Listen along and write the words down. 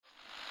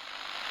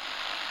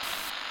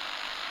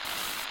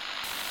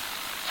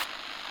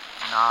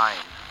9,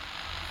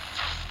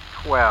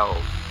 12,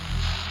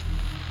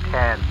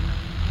 10,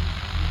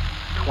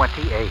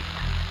 28,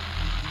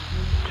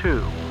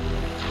 2,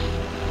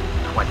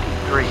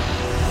 23.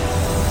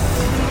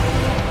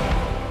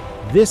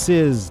 This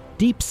is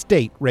Deep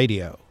State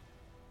Radio,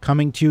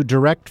 coming to you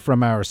direct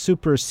from our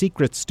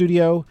super-secret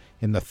studio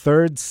in the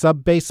third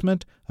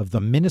sub-basement of the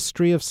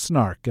Ministry of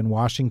Snark in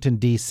Washington,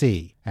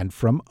 D.C., and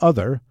from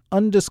other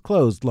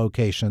undisclosed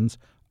locations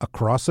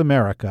across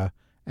America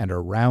and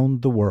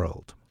around the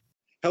world.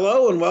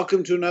 Hello, and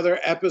welcome to another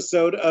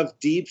episode of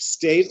Deep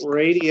State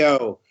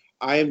Radio.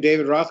 I am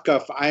David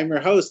Rothkopf. I am your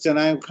host, and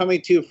I am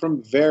coming to you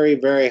from very,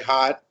 very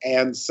hot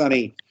and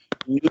sunny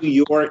New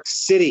York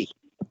City.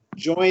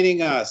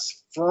 Joining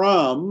us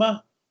from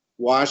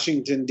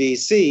Washington,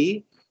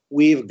 D.C.,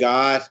 we've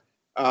got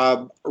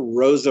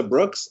Rosa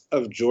Brooks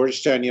of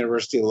Georgetown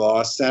University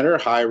Law Center.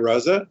 Hi,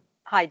 Rosa.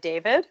 Hi,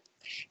 David.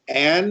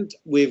 And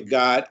we've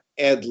got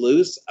Ed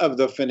Luce of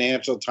the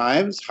Financial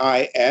Times.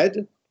 Hi,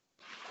 Ed.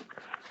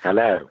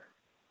 Hello.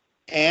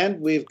 And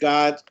we've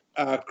got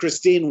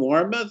Christine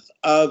Wormuth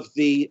of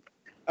the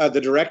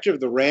director of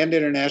the RAND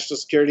International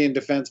Security and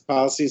Defense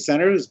Policy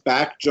Center, who's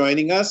back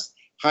joining us.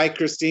 Hi,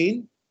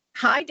 Christine.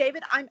 Hi,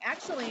 David. I'm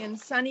actually in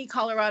sunny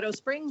Colorado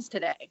Springs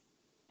today.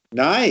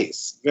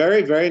 Nice.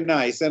 Very, very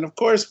nice. And of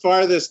course,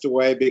 farthest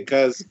away,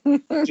 because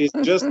she's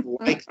just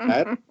like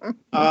that,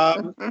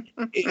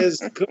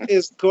 is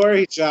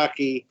Kori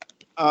Schake,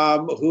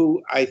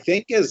 who I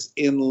think is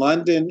in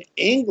London,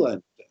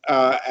 England,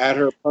 at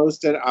her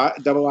post at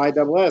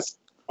IISS.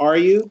 Are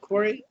you,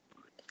 Kori?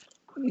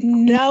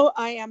 No,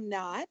 I am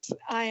not.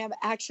 I am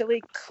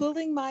actually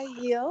cooling my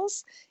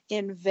heels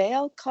in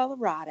Vail,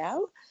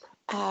 Colorado,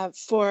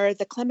 for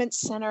the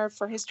Clements Center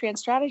for History and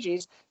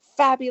Strategy's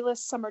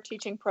fabulous summer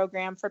teaching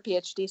program for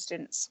PhD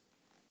students.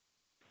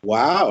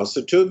 Wow.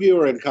 So two of you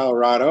are in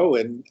Colorado,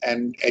 and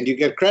you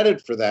get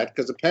credit for that,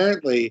 because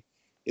apparently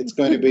it's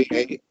going to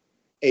be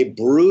a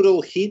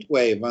brutal heat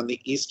wave on the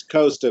East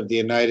Coast of the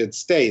United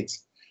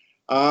States.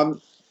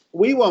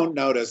 We won't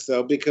notice,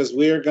 though, because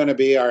we are going to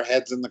be our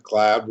heads in the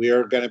cloud. We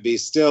are going to be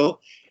still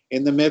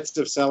in the midst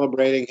of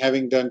celebrating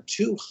having done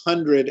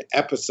 200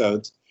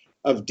 episodes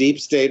of Deep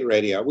State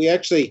Radio. We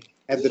actually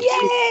had the...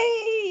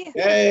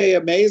 Yay,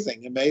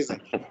 amazing.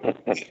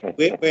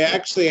 We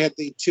actually had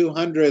the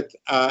 200th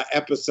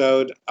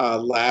episode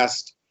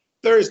last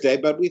Thursday,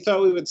 but we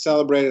thought we would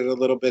celebrate it a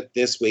little bit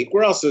this week.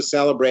 We're also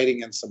celebrating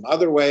in some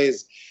other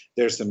ways.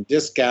 There's some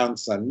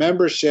discounts on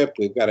membership.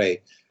 We've got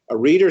a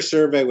reader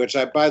survey, which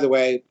by the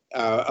way,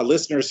 a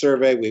listener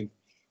survey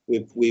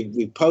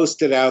we've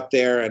posted out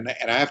there, and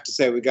I have to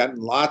say we've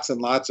gotten lots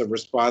and lots of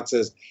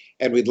responses,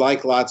 and we'd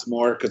like lots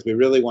more, because we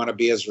really want to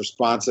be as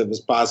responsive as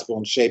possible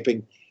in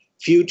shaping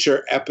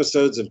future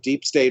episodes of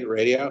Deep State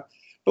Radio.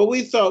 But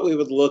we thought we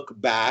would look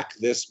back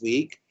this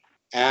week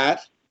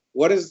at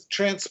what has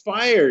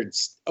transpired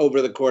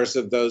over the course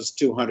of those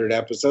 200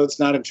 episodes,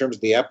 not in terms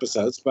of the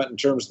episodes, but in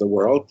terms of the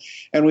world.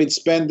 And we'd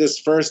spend this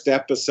first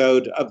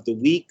episode of the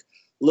week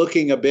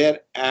looking a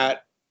bit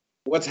at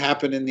what's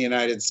happened in the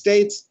United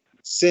States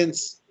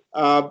since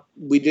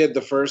we did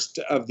the first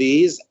of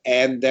these.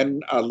 And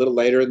then a little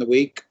later in the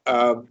week,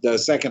 the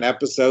second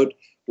episode,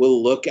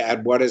 we'll look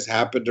at what has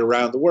happened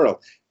around the world,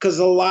 because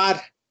a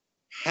lot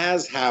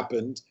has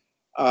happened.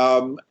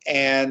 Just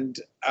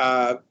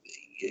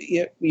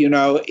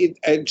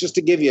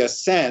to give you a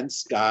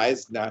sense,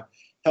 guys, now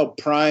help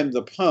prime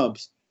the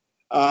pumps,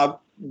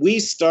 we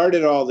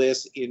started all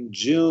this in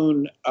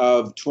June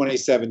of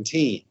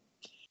 2017.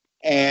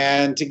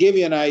 And to give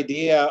you an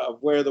idea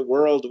of where the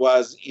world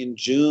was in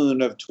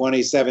June of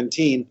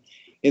 2017,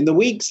 in the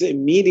weeks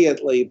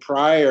immediately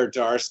prior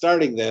to our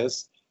starting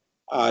this,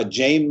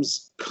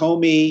 James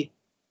Comey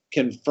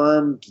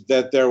confirmed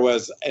that there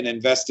was an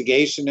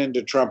investigation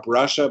into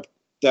Trump-Russia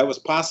that was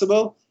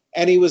possible,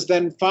 and he was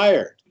then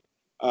fired.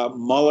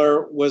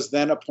 Mueller was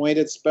then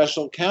appointed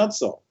special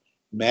counsel.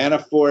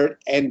 Manafort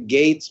and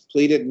Gates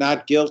pleaded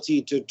not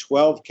guilty to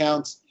 12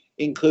 counts,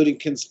 including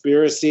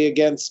conspiracy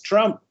against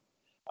Trump.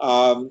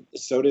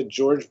 So did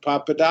George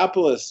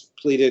Papadopoulos,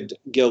 pleaded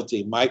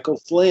guilty. Michael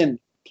Flynn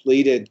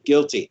pleaded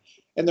guilty.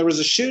 And there was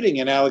a shooting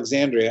in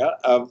Alexandria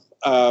of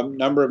a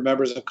number of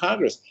members of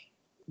Congress.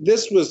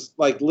 This was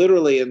like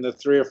literally in the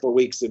 3 or 4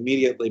 weeks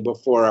immediately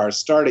before our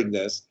starting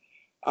this.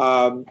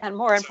 And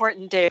more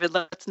important, David,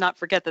 let's not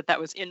forget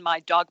that was in my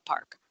dog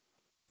park.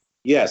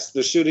 Yes,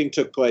 the shooting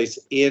took place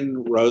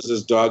in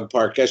Rosa's dog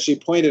park, as she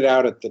pointed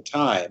out at the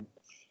time.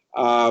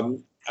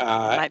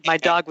 My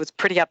dog was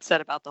pretty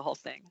upset about the whole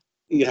thing.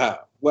 Yeah.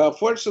 Well,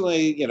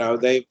 fortunately,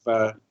 they've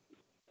the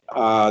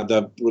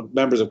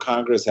members of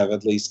Congress have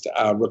at least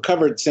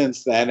recovered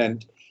since then,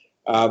 and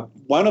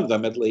one of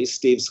them, at least,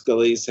 Steve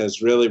Scalise,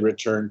 has really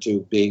returned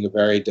to being a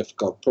very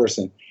difficult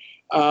person.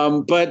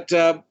 But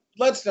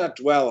let's not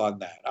dwell on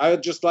that. I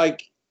would just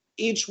like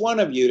each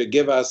one of you to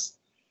give us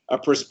a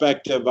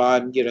perspective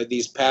on,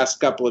 these past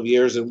couple of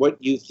years and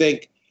what you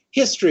think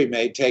history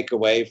may take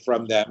away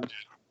from them,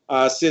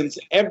 since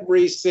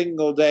every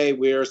single day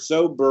we are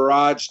so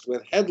barraged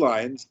with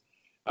headlines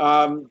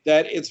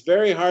that it's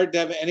very hard to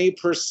have any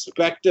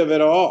perspective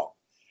at all.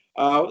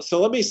 So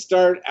let me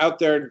start out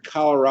there in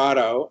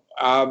Colorado.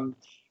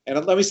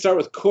 And let me start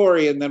with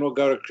Corey, and then we'll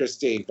go to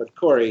Christine. But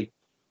Corey,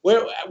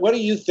 what do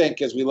you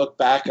think, as we look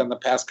back on the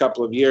past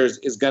couple of years,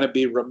 is going to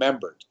be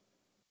remembered?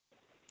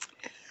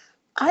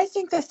 I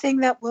think the thing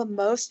that will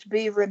most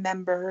be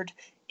remembered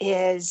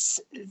is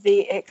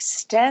the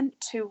extent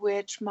to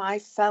which my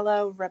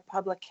fellow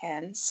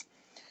Republicans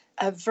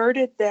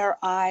averted their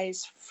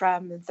eyes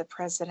from the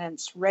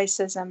president's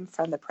racism,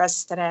 from the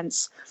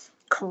president's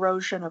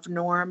corrosion of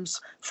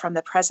norms, from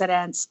the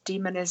president's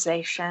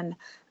demonization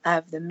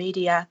of the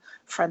media,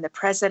 from the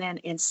president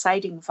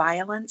inciting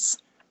violence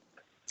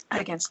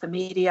against the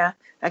media,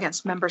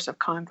 against members of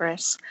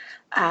Congress.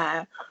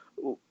 I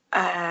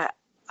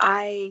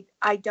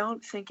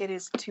don't think it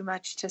is too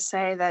much to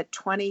say that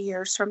 20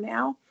 years from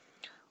now,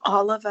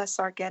 all of us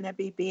are going to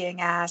be being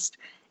asked,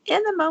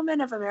 in the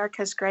moment of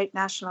America's great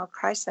national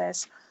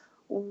crisis,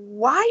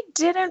 why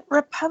didn't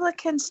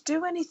Republicans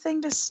do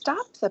anything to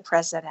stop the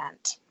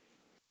president?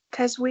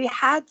 Because we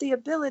had the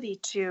ability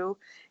to,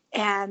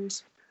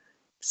 and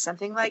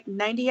something like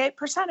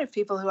 98% of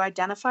people who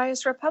identify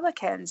as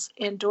Republicans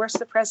endorse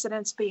the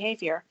president's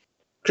behavior.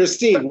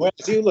 Christine,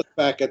 as you look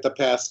back at the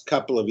past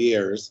couple of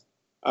years,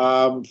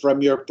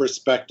 from your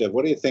perspective,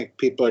 what do you think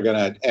people are going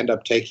to end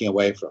up taking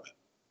away from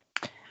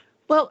it?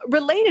 Well,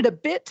 related a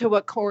bit to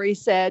what Corey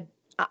said,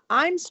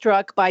 I'm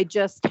struck by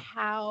just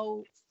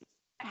how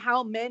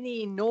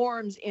many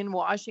norms in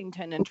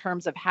Washington in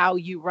terms of how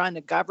you run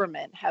a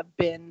government have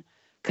been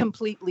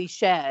completely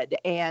shed.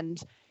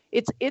 And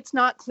it's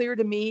not clear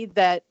to me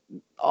that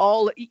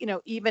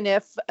even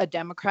if a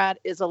Democrat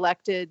is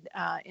elected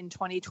in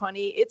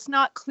 2020, it's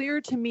not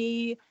clear to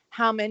me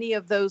how many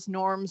of those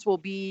norms will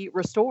be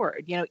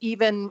restored.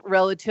 Even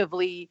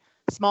relatively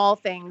small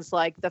things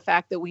like the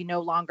fact that we no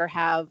longer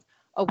have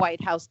a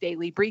White House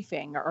daily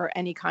briefing or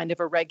any kind of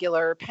a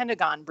regular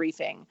Pentagon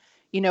briefing.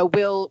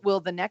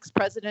 Will the next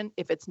president,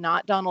 if it's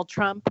not Donald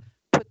Trump,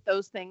 put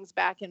those things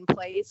back in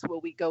place?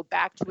 Will we go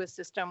back to a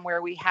system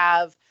where we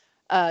have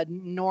a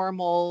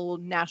normal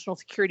National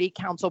Security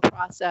Council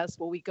process?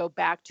 Will we go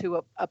back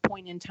to a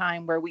point in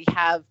time where we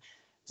have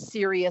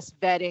serious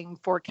vetting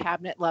for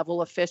cabinet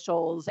level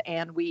officials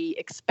and we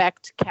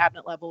expect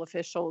cabinet level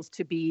officials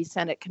to be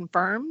Senate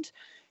confirmed?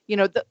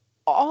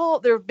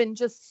 There have been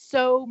just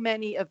so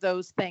many of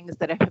those things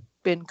that have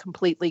been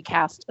completely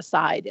cast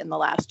aside in the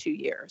last 2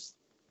 years.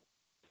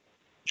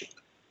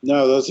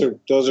 No, those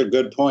are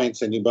good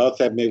points, and you both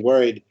have me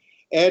worried.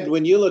 Ed,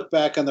 when you look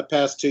back on the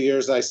past 2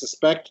 years, I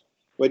suspect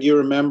what you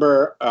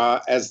remember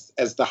as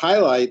the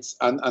highlights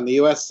on the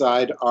U.S.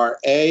 side are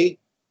A,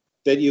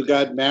 that you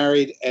got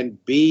married, and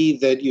B,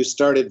 that you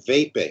started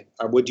vaping.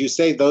 Would you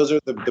say those are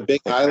the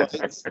big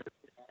highlights?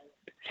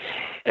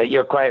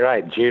 You're quite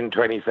right. June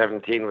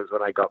 2017 was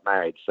when I got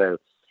married. So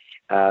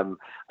I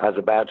was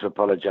about to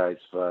apologize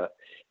for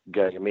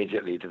going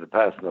immediately to the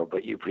personal,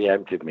 but you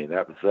preempted me.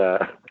 That was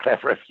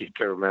clever of you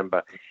to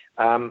remember.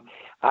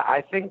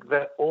 I think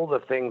that all the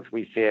things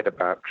we feared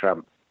about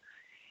Trump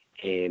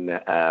in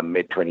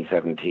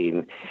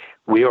mid-2017,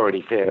 we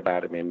already feared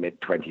about him in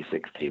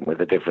mid-2016, with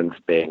the difference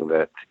being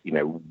that,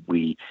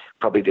 we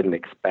probably didn't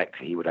expect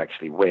he would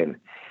actually win.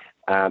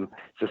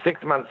 So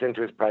 6 months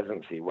into his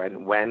presidency,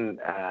 when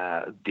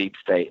Deep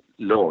State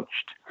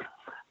launched,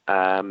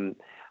 I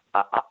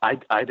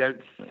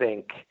don't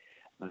think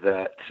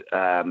that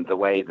the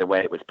way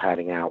it was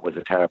panning out was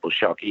a terrible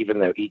shock, even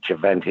though each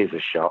event is a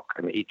shock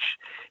and each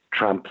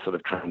Trump sort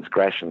of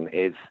transgression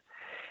is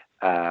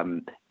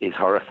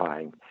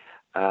horrifying.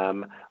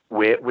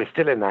 We're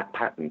still in that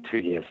pattern 2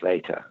 years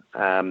later.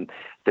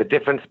 The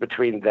difference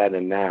between then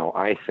and now,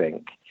 I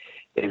think,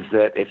 is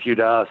that if you'd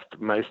asked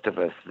most of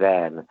us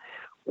then,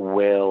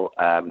 will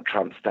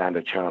Trump stand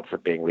a chance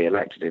of being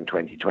reelected in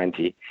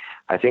 2020?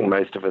 I think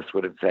most of us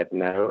would have said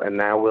no, and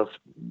now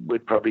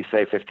we'd probably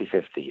say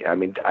 50-50. I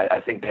mean, I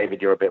think,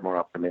 David, you're a bit more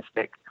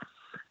optimistic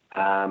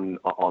on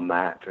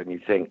that, and you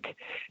think,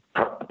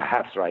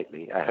 perhaps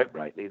rightly, I hope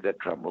rightly, that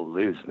Trump will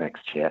lose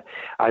next year.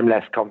 I'm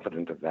less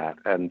confident of that,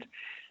 and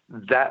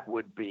that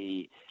would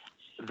be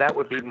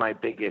my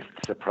biggest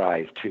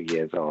surprise 2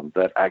 years on,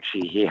 that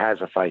actually he has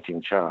a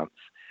fighting chance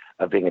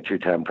of being a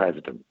two-term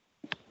president.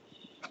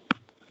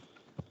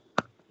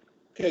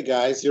 Okay,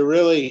 guys,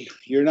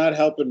 you're not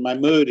helping my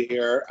mood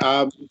here.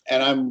 And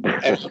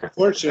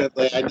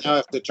unfortunately, I now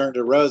have to turn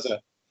to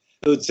Rosa,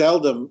 who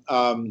seldom,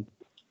 Rosa's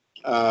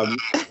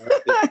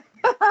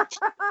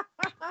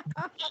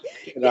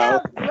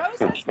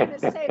going to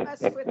save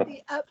us with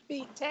the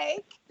upbeat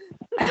take.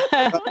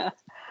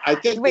 I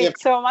think Wait,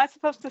 so am I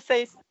supposed to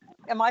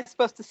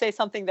say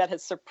something that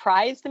has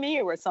surprised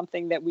me, or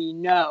something that we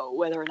know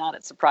whether or not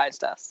it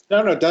surprised us?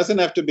 No, it doesn't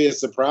have to be a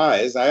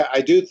surprise.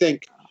 I do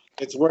think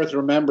it's worth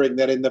remembering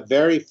that in the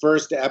very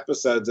first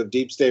episodes of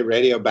Deep State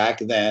Radio back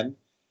then,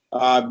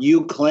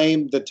 you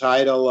claimed the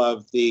title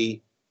of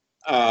the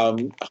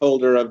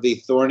holder of the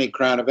thorny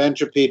crown of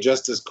entropy,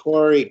 just as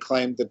Corey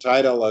claimed the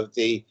title of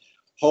the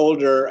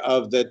holder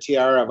of the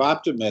tiara of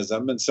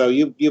optimism. And so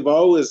you've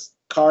always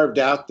carved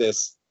out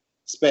this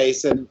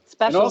space. And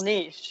Special also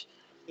niche.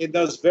 in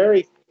those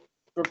very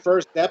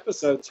first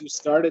episodes, you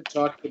started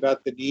talking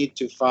about the need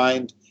to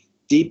find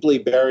deeply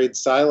buried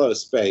silo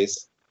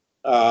space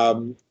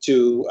to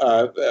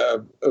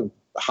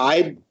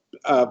hide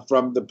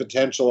from the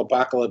potential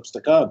apocalypse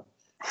to come.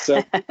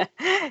 So,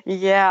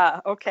 yeah,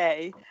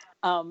 okay.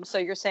 So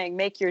you're saying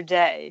make your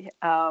day.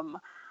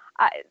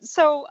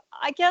 So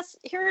I guess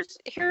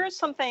here's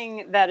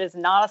something that is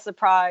not a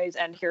surprise,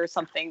 and here's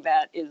something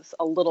that is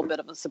a little bit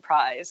of a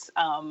surprise.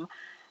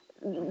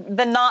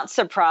 The not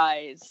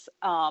surprise,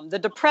 the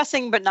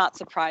depressing but not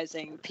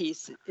surprising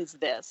piece is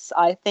this.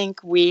 I think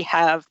we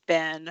have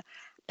been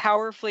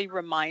powerfully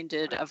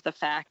reminded of the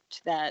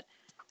fact that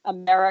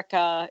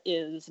America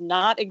is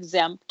not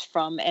exempt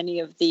from any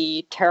of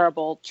the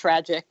terrible,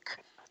 tragic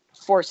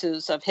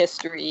forces of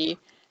history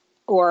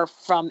or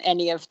from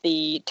any of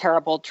the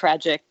terrible,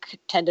 tragic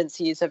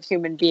tendencies of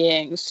human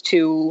beings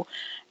to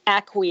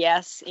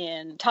acquiesce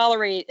in,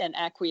 tolerate and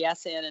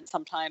acquiesce in, and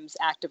sometimes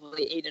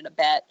actively aid and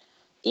abet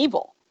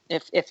evil,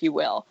 if you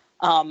will.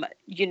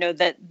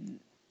 That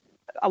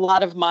a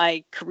lot of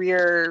my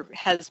career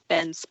has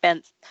been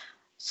spent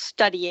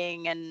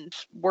studying and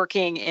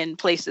working in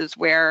places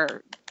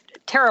where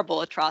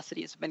terrible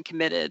atrocities have been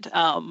committed.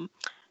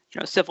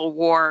 Civil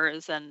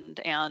wars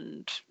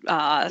and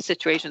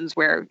situations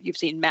where you've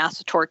seen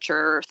mass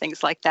torture,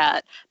 things like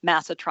that,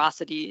 mass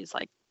atrocities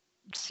like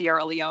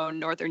Sierra Leone,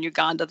 Northern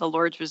Uganda, the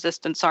Lord's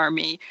Resistance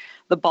Army,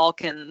 the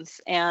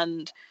Balkans,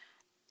 and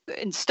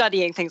in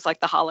studying things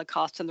like the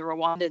Holocaust and the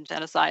Rwandan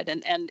genocide.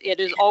 And it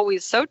is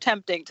always so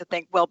tempting to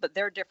think, well, but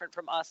they're different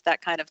from us.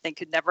 That kind of thing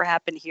could never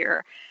happen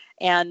here.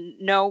 And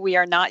no, we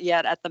are not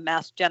yet at the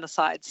mass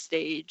genocide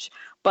stage.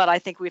 But I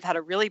think we've had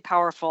a really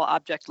powerful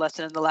object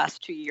lesson in the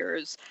last 2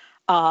 years.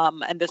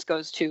 And this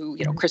goes to,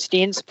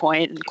 Christine's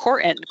point and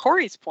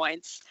Corey's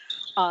points,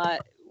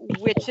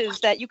 which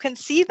is that you can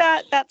see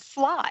that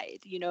slide,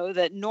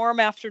 that norm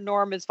after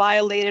norm is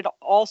violated,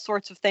 all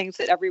sorts of things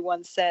that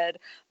everyone said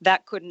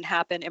that couldn't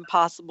happen,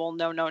 impossible,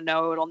 no,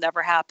 it'll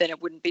never happen,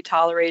 it wouldn't be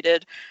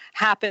tolerated,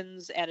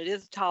 happens, and it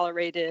is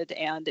tolerated,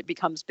 and it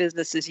becomes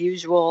business as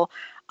usual.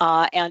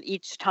 And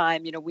each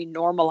time, we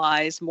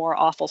normalize more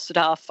awful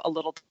stuff a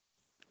little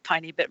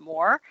tiny bit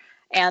more.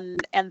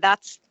 And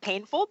that's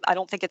painful. I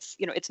don't think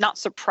it's not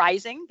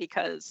surprising,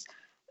 because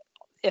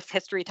if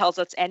history tells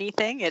us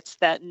anything, it's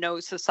that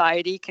no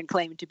society can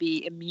claim to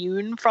be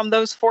immune from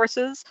those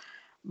forces,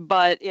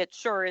 but it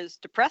sure is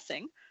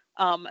depressing.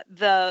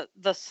 The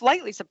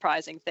slightly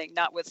surprising thing,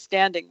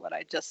 notwithstanding what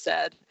I just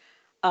said,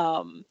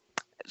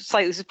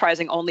 slightly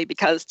surprising only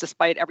because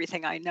despite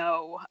everything I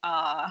know,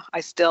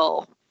 I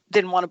still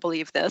didn't want to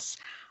believe this,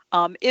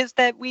 is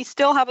that we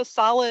still have a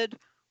solid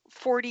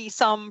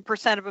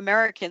 40-some% of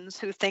Americans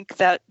who think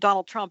that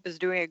Donald Trump is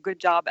doing a good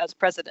job as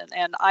president.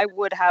 And I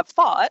would have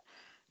thought,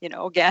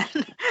 again,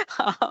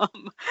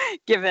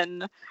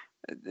 given,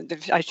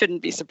 I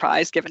shouldn't be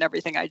surprised given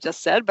everything I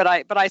just said, but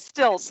I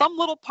still, some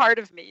little part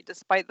of me,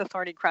 despite the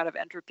thorny crown of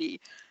entropy,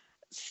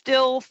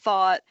 still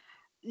thought,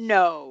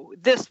 no,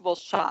 this will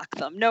shock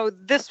them. No,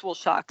 this will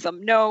shock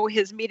them. No,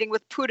 his meeting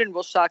with Putin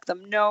will shock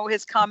them. No,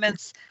 his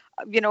comments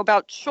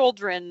about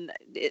children,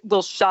 it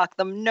will shock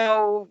them.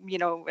 No,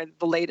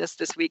 the latest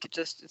this week,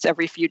 it's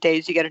every few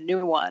days you get a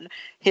new one.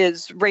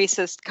 His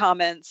racist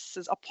comments,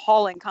 his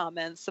appalling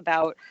comments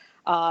about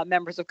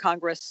members of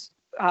Congress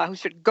who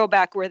should go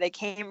back where they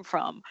came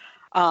from.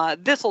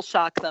 This will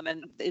shock them,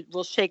 and it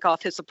will shake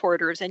off his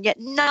supporters, and yet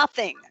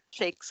nothing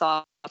shakes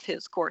off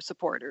his core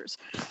supporters.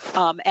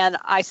 And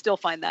I still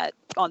find that,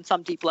 on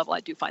some deep level, I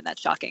do find that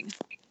shocking.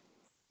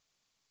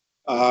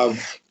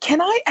 Can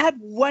I add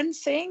one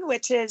thing,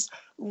 which is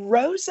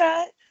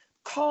Rosa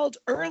called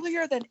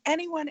earlier than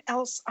anyone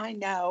else I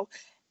know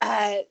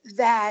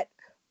that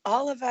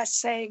all of us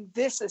saying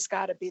this has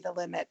got to be the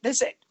limit.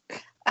 This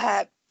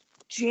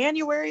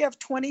January of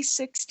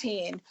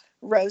 2016,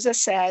 Rosa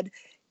said,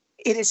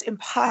 it is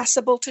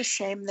impossible to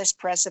shame this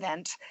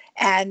president,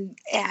 and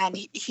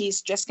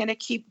he's just going to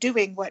keep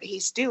doing what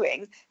he's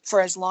doing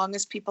for as long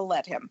as people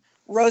let him.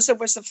 Rosa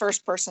was the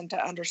first person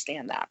to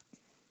understand that.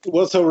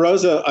 Well, so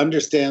Rosa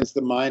understands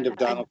the mind of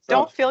Donald Trump. I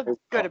don't feel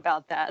good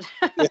about that.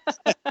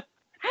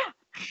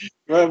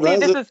 Well,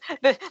 Rosa,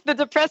 See, the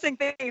depressing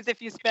thing is,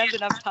 if you spend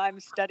enough time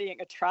studying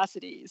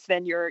atrocities,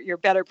 then you're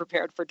better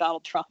prepared for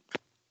Donald Trump.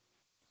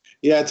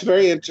 Yeah, it's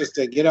very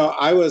interesting.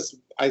 I was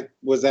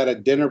at a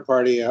dinner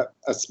party, a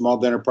small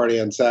dinner party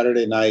on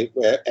Saturday night,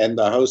 and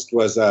the host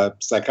was a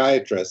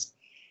psychiatrist,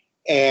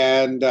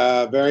 and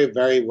very,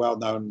 very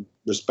well-known,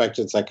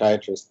 respected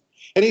psychiatrist.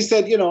 And he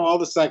said, all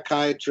the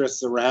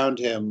psychiatrists around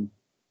him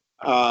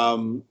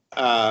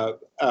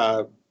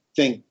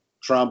think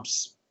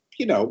Trump's,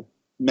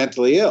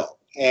 mentally ill.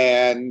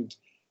 And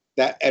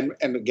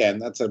again,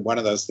 that's one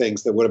of those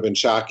things that would have been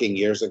shocking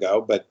years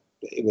ago, but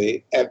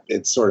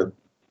it's sort of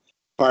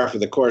par for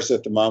the course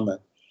at the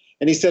moment.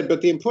 And he said,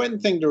 but the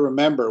important thing to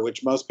remember,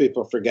 which most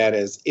people forget,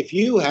 is if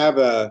you have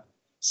a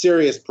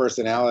serious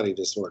personality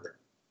disorder,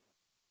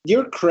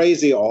 you're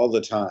crazy all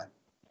the time.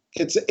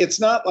 It's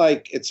not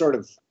like it's sort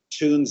of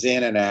tunes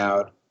in and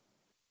out,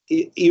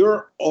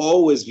 you're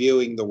always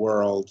viewing the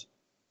world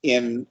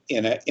in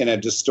a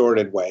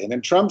distorted way. And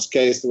in Trump's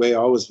case, the way he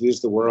always views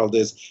the world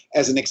is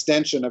as an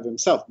extension of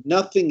himself.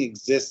 Nothing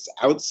exists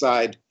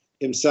outside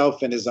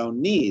himself and his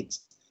own needs.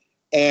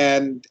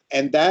 And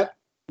that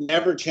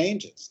never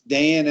changes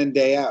day in and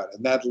day out.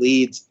 And that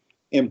leads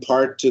in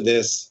part to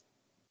this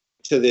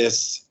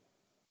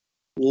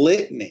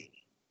litany.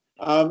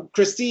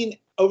 Christine,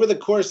 over the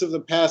course of the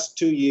past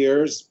 2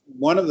 years,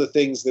 one of the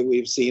things that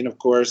we've seen, of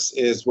course,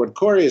 is what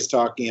Kori is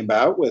talking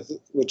about,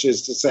 which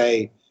is to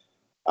say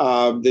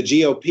the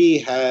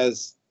GOP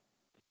has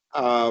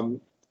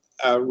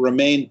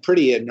remained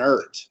pretty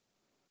inert,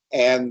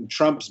 and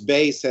Trump's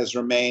base has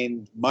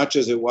remained much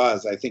as it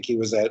was. I think he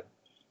was at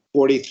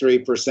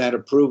 43%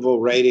 approval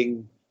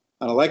rating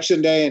on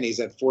election day, and he's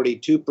at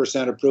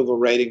 42% approval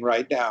rating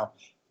right now,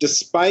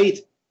 despite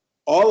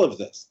all of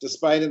this,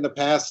 despite in the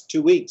past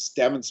 2 weeks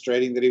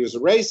demonstrating that he was a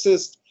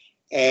racist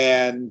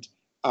and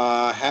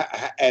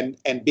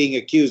being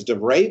accused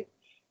of rape,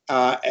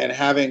 and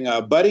having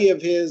a buddy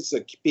of his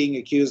being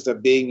accused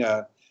of being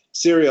a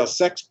serial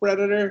sex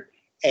predator,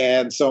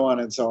 and so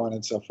on and so on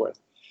and so forth.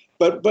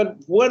 But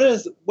what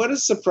has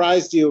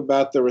surprised you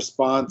about the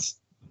response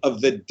of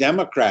the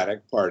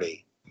Democratic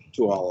Party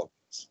to all of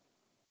this?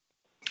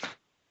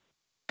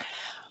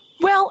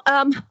 Well,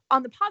 on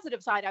the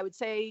positive side, I would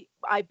say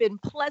I've been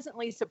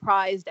pleasantly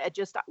surprised at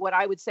just what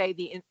I would say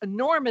the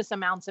enormous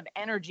amounts of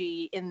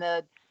energy in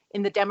the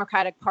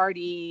Democratic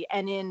Party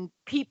and in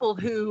people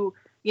who,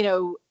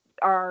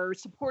 are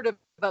supportive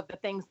of the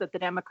things that the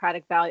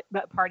Democratic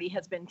Party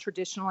has been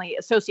traditionally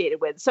associated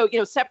with. So,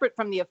 separate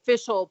from the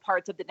official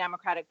parts of the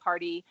Democratic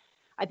Party,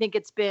 I think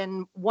it's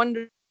been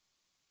wonderful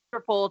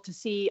to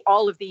see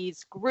all of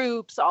these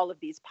groups, all of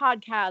these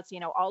podcasts,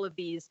 all of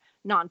these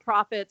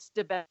nonprofits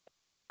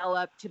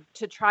develop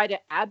to try to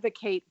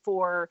advocate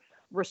for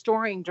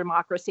restoring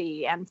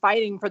democracy and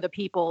fighting for the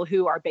people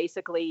who are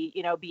basically,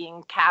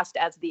 being cast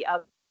as the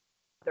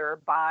other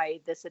by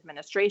this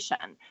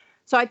administration.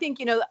 So I think,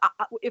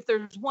 if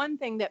there's one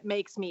thing that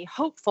makes me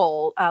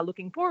hopeful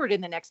looking forward in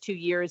the next 2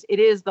 years, it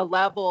is the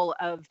level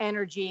of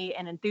energy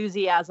and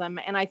enthusiasm.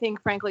 And I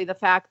think, frankly, the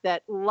fact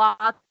that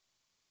lots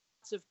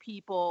of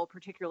people,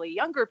 particularly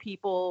younger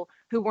people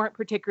who weren't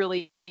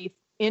particularly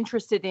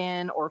interested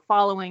in or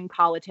following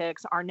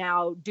politics, are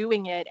now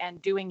doing it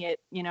and doing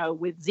it,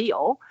 with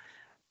zeal.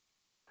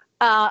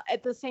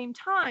 At the same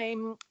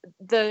time,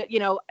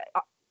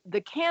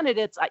 the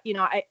candidates,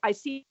 I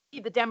see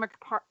the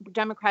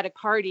Democratic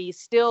Party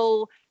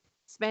still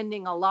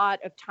spending a lot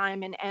of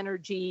time and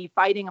energy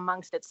fighting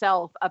amongst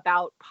itself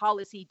about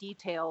policy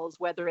details,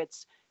 whether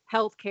it's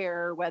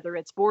healthcare, whether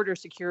it's border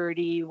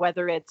security,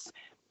 whether it's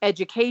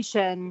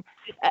education,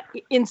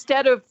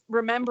 instead of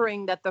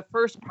remembering that the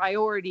first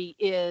priority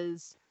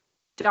is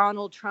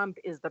Donald Trump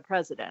is the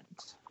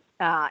president.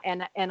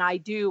 And I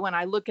do, when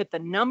I look at the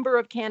number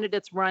of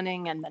candidates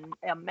running and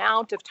the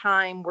amount of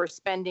time we're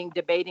spending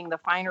debating the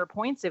finer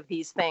points of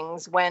these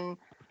things, when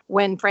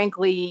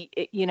frankly,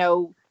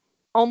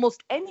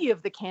 almost any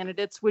of the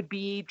candidates would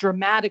be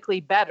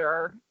dramatically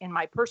better, in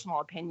my personal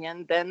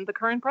opinion, than the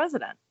current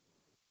president.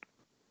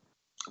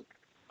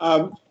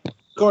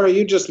 Kori,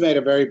 you just made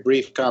a very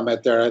brief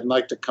comment there. I'd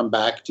like to come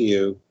back to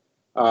you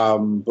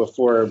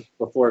before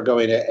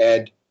going to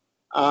Ed.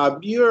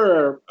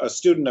 You're a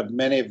student of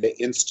many of the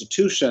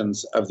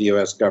institutions of the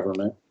U.S.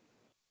 government,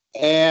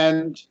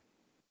 and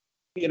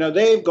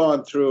they've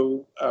gone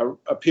through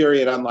a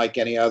period unlike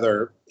any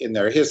other in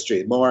their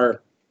history.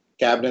 More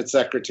cabinet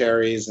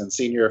secretaries and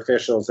senior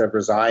officials have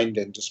resigned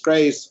in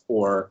disgrace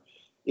or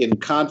in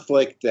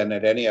conflict than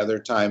at any other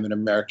time in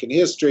American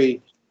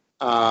history.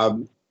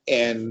 Some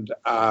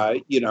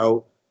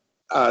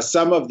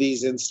of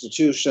these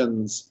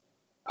institutions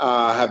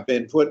have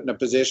been put in a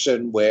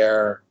position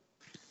where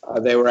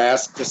they were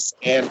asked to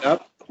stand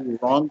up to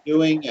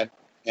wrongdoing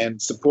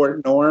and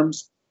support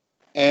norms,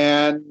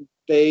 and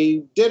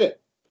they did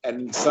it,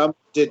 and some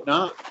did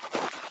not.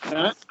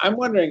 And I'm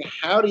wondering,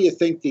 how do you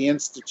think the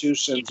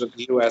institutions of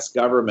the U.S.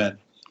 government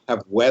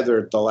have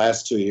weathered the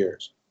last 2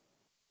 years?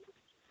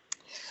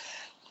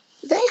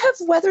 They have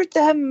weathered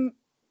them,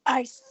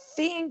 I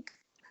think,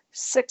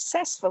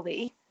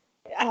 successfully.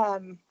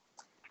 I'm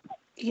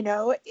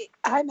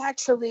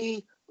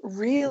actually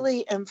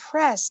really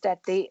impressed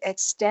at the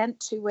extent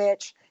to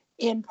which,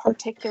 in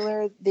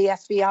particular, the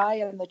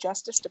FBI and the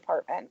Justice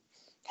Department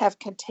have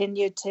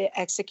continued to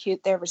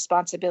execute their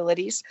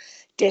responsibilities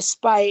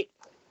despite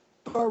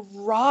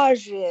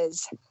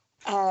barrages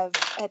of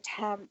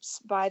attempts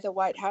by the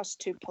White House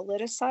to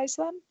politicize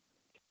them.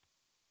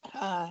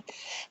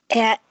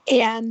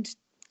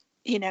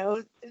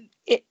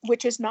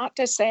 Which is not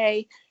to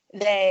say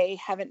they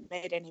haven't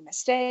made any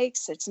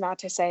mistakes. It's not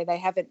to say they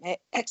haven't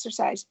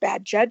exercised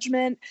bad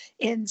judgment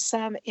in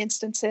some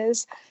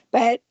instances,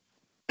 but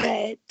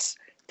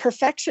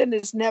perfection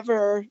is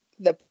never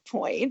the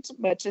point,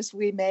 much as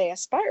we may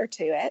aspire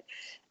to it.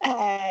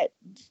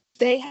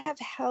 They have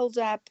held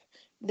up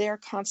their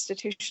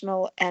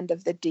constitutional end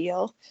of the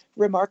deal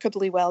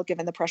remarkably well,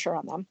 given the pressure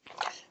on them.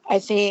 I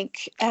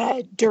think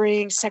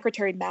during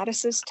Secretary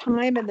Mattis's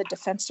time in the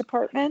Defense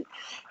Department,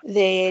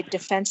 the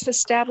defense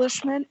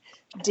establishment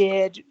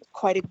did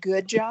quite a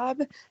good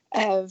job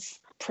of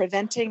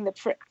preventing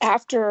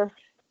after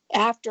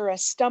a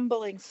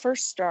stumbling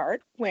first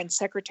start, when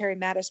Secretary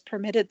Mattis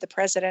permitted the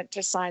president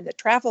to sign the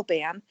travel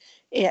ban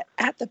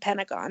at the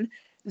Pentagon,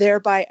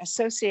 thereby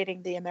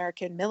associating the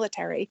American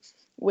military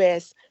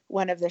with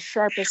one of the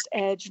sharpest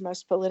edge,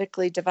 most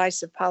politically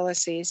divisive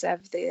policies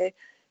of the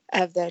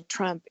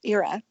Trump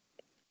era.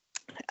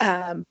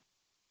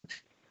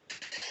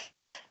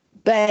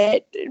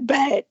 But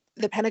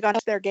the Pentagon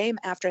upped their game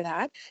after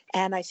that,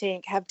 and I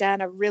think have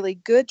done a really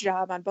good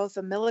job on both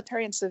the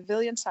military and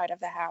civilian side of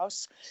the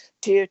house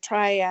to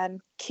try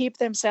and keep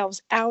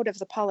themselves out of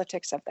the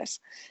politics of this.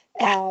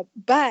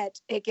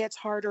 But it gets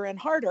harder and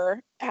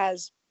harder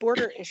as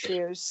border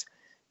issues,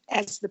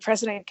 as the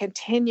president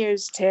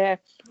continues to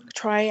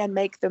try and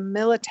make the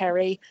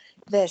military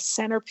the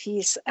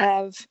centerpiece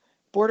of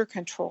border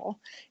control.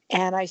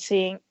 And I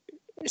think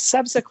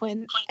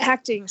subsequent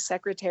acting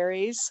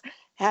secretaries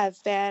have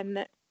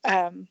been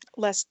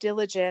less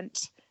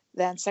diligent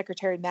than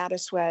Secretary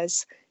Mattis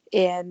was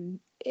in,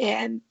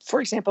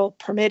 for example,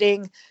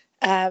 permitting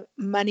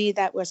money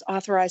that was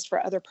authorized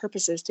for other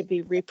purposes to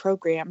be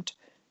reprogrammed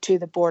to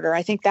the border.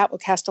 I think that will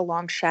cast a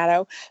long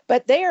shadow.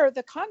 But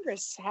the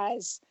Congress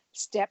has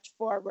stepped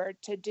forward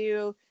to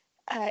do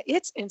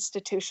its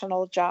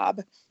institutional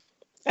job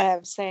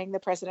of saying the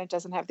president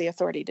doesn't have the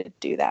authority to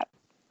do that.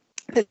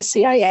 The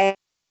CIA,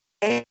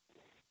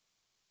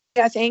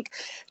 I think,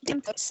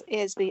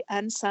 is the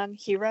unsung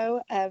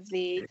hero of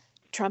the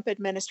Trump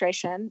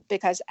administration,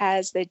 because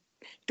as the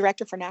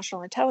Director for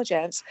National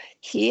Intelligence,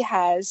 he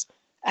has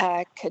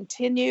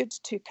continued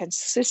to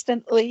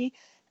consistently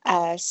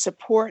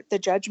support the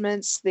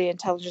judgments the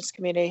intelligence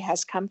community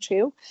has come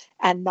to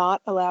and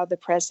not allow the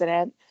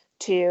president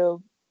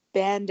to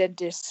bend and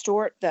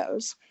distort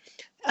those.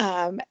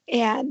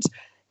 And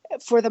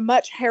for the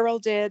much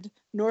heralded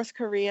North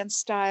Korean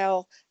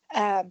style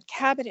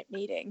cabinet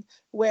meeting,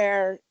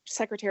 where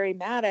Secretary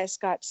Mattis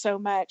got so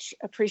much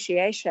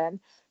appreciation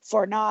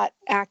for not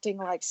acting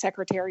like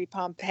Secretary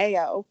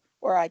Pompeo,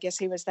 or I guess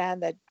he was then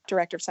the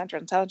Director of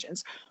Central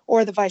Intelligence,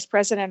 or the Vice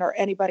President, or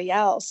anybody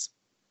else.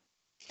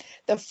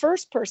 The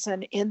first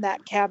person in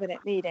that cabinet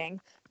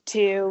meeting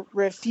to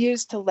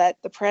refuse to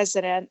let the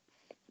president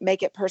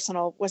make it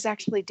personal was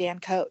actually Dan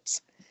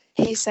Coats.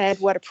 He said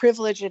what a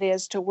privilege it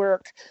is to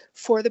work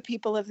for the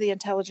people of the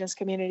intelligence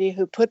community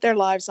who put their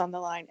lives on the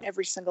line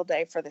every single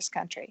day for this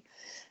country.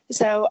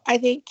 So I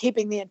think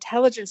keeping the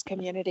intelligence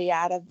community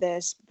out of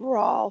this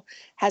brawl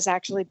has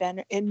actually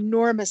been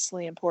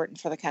enormously important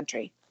for the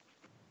country.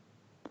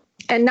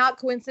 And not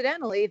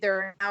coincidentally, there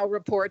are now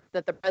reports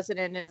that the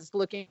president is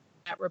looking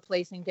at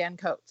replacing Dan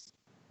Coats.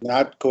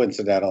 Not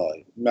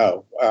coincidentally,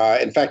 no.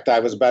 In fact, I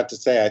was about to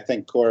say, I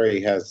think Corey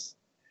has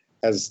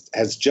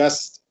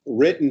just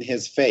written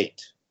his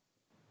fate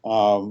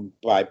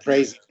by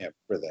praising him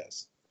for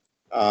this,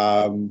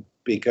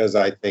 because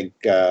I think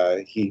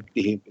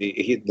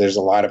he there's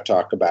a lot of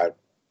talk about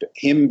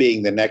him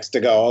being the next to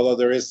go, although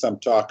there is some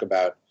talk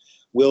about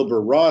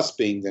Wilbur Ross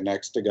being the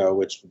next to go,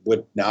 which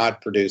would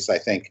not produce, I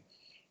think,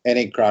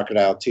 any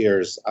crocodile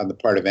tears on the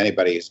part of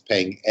anybody who's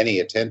paying any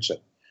attention.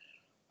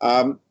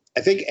 I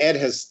think Ed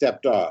has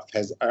stepped off.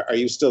 Are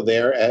you still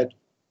there, Ed?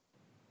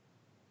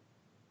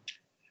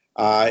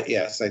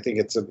 Yes, I think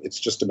it's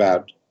just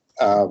about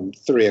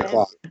 3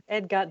 o'clock.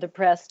 Ed got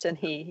depressed and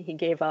he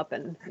gave up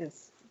and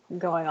is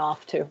going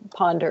off to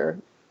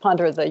ponder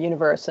the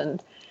universe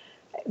and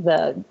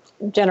the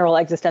general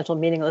existential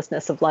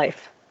meaninglessness of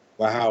life.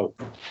 Wow.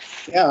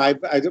 Yeah,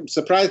 I'm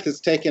surprised it's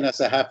taken us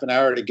a half an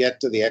hour to get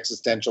to the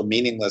existential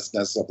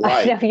meaninglessness of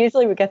life. Yeah,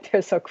 usually we get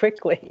there so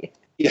quickly.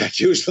 Yeah,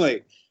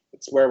 usually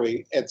it's where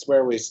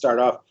we start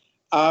off.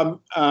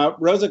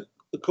 Rosa,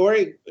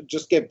 Corey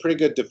just gave pretty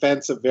good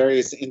defense of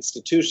various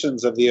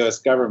institutions of the U.S.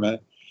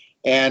 government.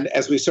 And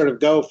as we sort of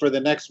go for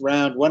the next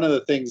round, one of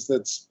the things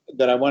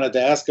that I wanted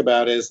to ask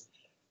about is,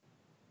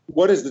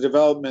 what is the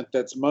development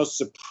that's most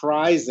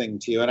surprising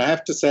to you? And I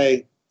have to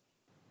say,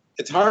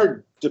 it's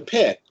hard to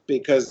pick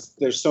because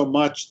there's so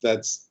much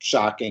that's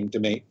shocking to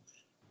me.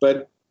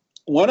 But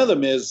one of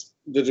them is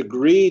the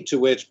degree to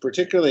which,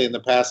 particularly in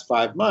the past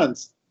 5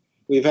 months,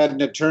 we've had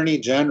an attorney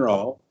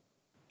general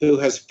who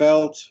has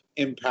felt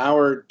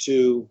empowered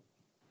to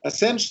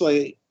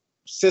essentially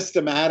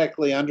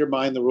systematically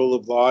undermine the rule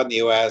of law in the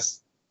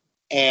U.S.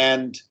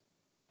 and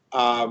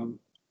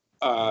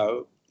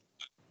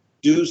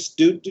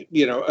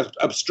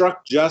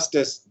obstruct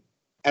justice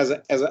as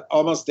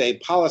almost a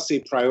policy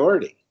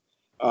priority.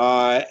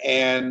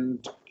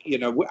 And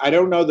I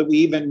don't know that we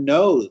even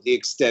know the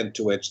extent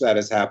to which that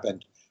has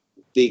happened,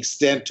 the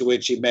extent to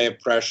which he may have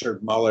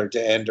pressured Mueller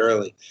to end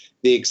early,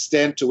 the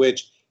extent to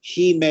which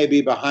he may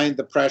be behind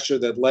the pressure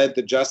that led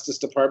the Justice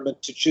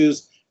Department to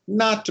choose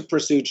not to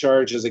pursue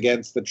charges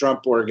against the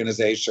Trump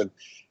organization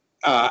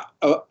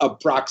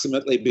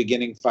approximately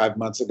beginning 5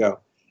 months ago.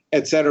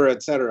 et cetera,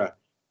 et cetera.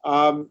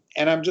 And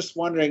I'm just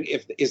wondering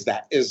is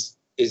that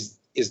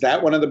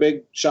one of the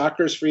big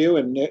shockers for you?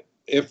 And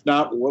if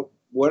not,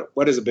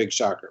 what is a big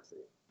shocker for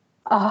you?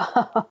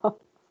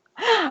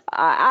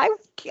 I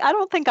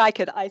don't think I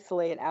could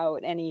isolate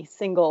out any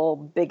single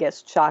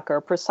biggest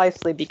shocker,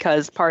 precisely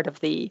because part of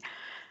the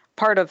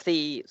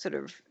sort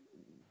of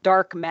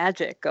dark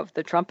magic of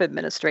the Trump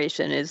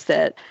administration is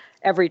that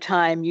every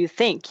time you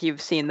think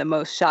you've seen the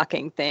most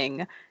shocking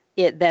thing,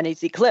 it then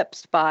is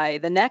eclipsed by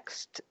the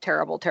next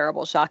terrible,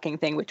 terrible, shocking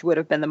thing, which would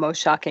have been the most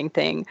shocking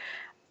thing,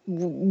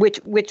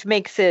 which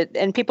makes it,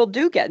 and people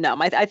do get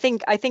numb. I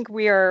think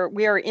we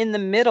are in the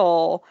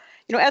middle.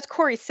 You know, as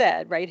Corey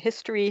said, right?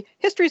 History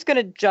is going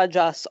to judge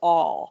us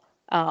all,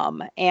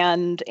 and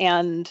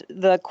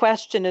the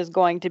question is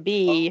going to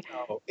be,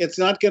 no, it's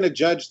not going to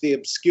judge the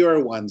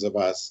obscure ones of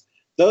us.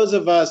 Those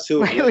of us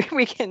who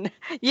we can.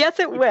 Yes,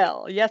 it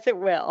will. Yes, it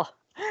will.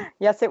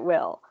 Yes, it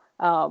will.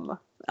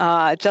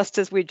 Just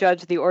as we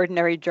judge the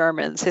ordinary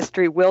Germans,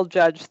 history will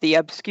judge the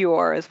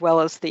obscure as well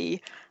as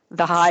the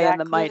high and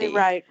the mighty.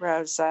 Exactly right,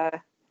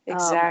 Rosa.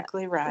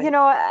 Exactly right. You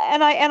know,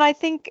 and I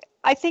think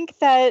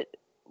that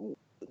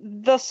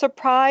the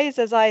surprise,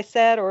 as I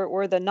said,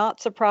 or the not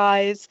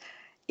surprise,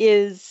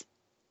 is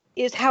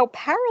how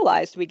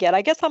paralyzed we get.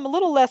 I guess I'm a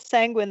little less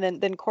sanguine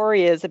than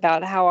Corey is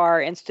about how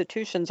our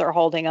institutions are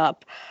holding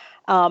up,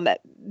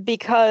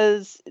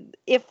 because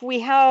if we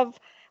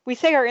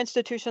say our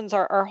institutions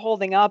are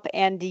holding up,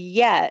 and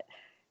yet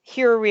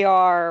here we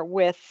are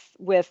with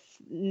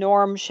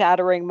norm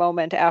shattering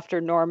moment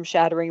after norm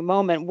shattering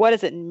moment. What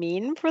does it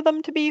mean for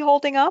them to be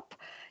holding up?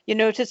 You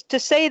know, to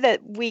say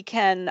that we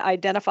can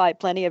identify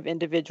plenty of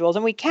individuals,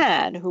 and we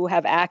can, who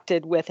have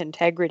acted with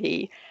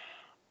integrity,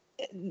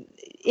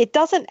 it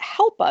doesn't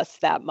help us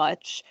that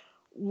much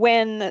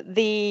when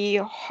the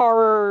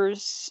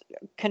horrors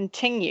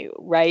continue,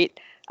 right?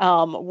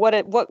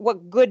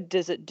 What good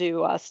does it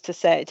do us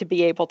to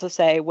be able to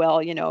say,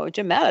 well, you know,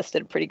 Jim Mattis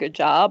did a pretty good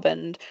job,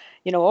 and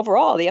you know,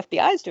 overall the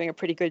FBI is doing a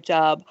pretty good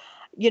job.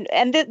 You know,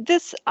 and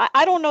this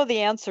I don't know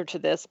the answer to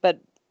this, but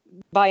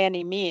by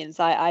any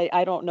means,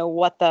 I don't know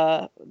what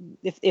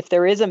if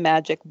there is a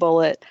magic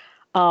bullet.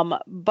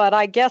 But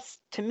I guess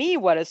to me,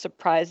 what is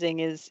surprising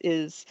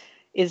is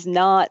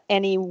not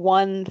any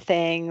one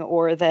thing,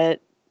 or that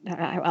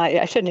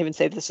I shouldn't even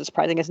say this is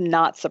surprising. It's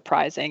not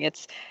surprising.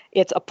 It's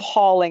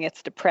appalling.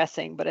 It's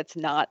depressing, but it's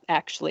not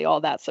actually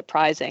all that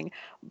surprising.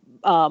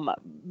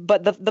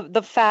 But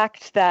the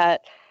fact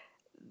that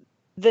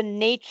the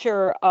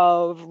nature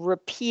of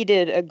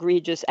repeated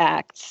egregious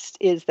acts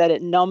is that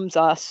it numbs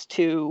us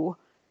to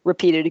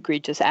repeated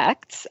egregious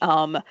acts.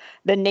 The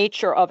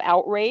nature of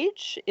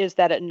outrage is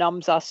that it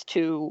numbs us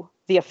to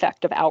the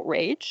effect of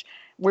outrage.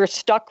 We're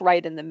stuck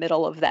right in the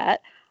middle of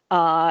that.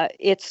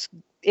 It's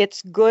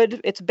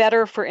good. It's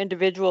better for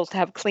individuals to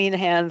have clean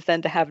hands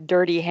than to have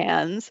dirty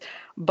hands.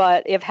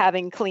 But if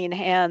having clean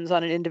hands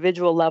on an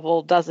individual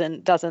level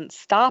doesn't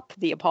stop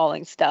the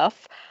appalling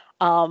stuff,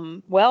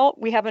 well,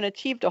 we haven't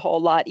achieved a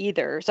whole lot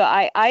either. So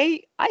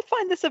I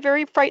find this a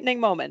very frightening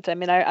moment. I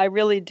mean, I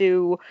really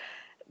do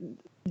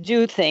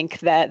think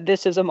that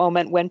this is a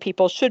moment when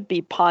people should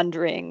be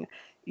pondering,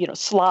 you know,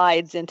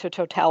 slides into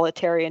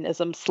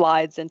totalitarianism,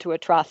 slides into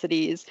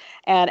atrocities,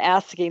 and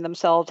asking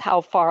themselves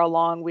how far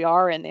along we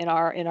are in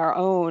our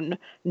own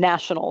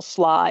national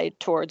slide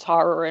towards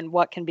horror, and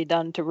what can be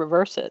done to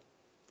reverse it.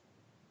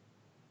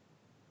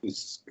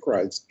 Jesus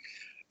Christ.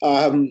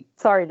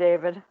 Sorry,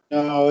 David.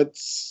 No,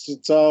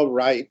 it's all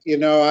right. You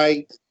know,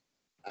 I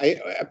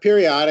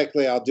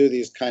periodically I'll do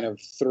these kind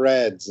of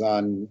threads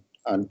on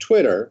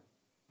Twitter,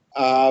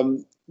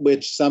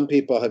 which some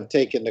people have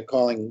taken to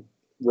calling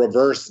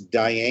reverse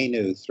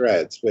Dayenu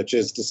threads, which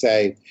is to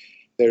say,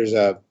 there's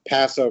a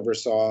Passover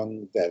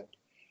song that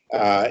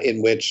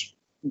in which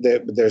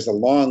there's a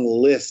long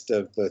list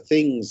of the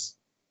things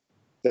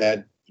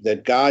that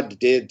God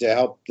did to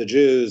help the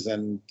Jews,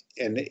 and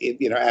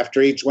you know,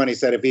 after each one he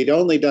said, if he'd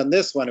only done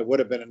this one, it would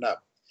have been enough.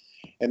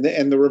 And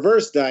the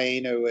reverse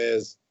Dayenu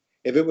is,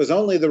 if it was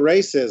only the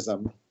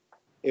racism,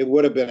 it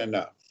would have been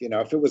enough. You know,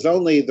 if it was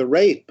only the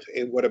rape,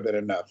 it would have been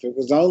enough. If it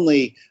was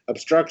only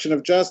obstruction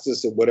of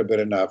justice, it would have been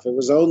enough. If it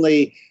was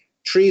only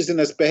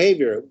treasonous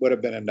behavior, it would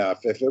have been enough.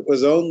 If it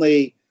was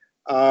only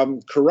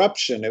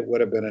corruption, it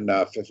would have been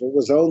enough. If it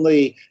was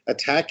only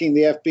attacking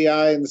the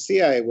FBI and the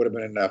CIA, it would have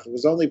been enough. If it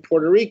was only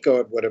Puerto Rico,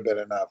 it would have been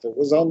enough. If it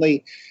was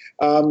only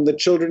the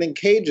children in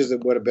cages,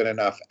 it would have been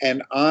enough,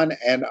 and on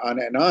and on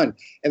and on.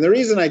 And the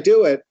reason I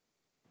do it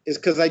is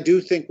because I do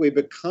think we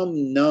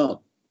become numb,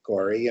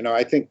 Corey. You know,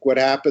 I think what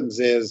happens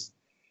is,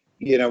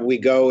 you know, we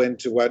go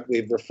into what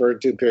we've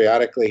referred to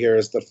periodically here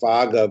as the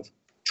fog of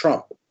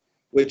Trump,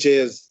 which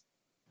is,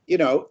 you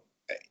know,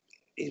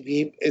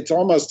 it's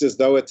almost as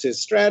though it's his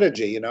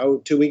strategy. You know,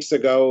 2 weeks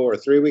ago or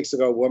 3 weeks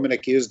ago, a woman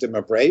accused him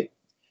of rape.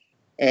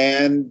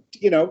 And,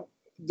 you know,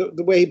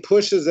 the way he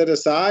pushes it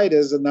aside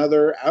is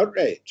another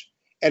outrage.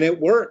 And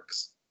it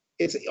works.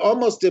 It's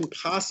almost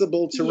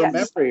impossible to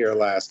remember your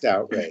last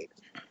outrage.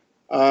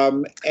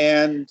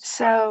 And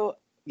so,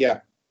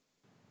 yeah.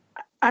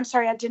 I'm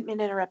sorry, I didn't mean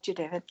to interrupt you,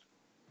 David.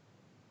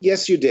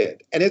 Yes, you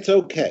did. And it's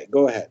okay.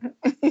 Go ahead.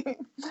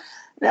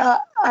 No,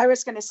 I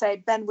was going to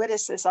say Ben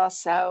Wittes is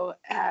also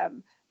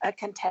a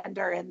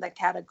contender in the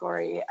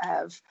category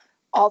of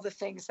all the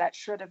things that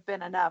should have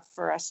been enough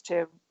for us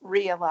to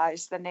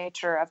realize the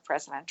nature of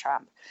President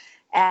Trump.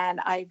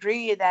 And I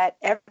agree that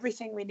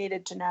everything we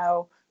needed to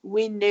know,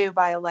 we knew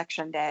by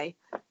Election Day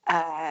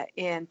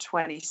in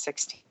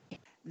 2016.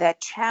 The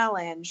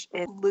challenge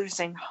is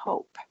losing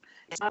hope.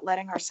 It's not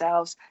letting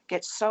ourselves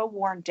get so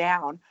worn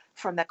down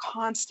from the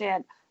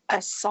constant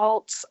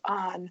assaults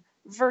on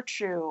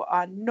virtue,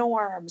 on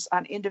norms,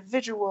 on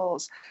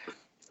individuals,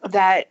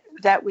 that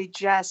we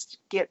just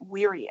get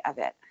weary of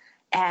it.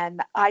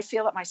 And I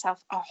feel it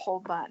myself a whole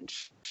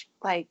bunch.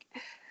 Like,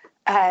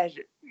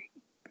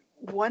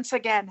 once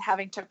again,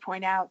 having to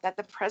point out that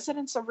the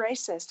president's a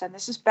racist and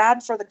this is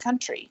bad for the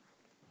country.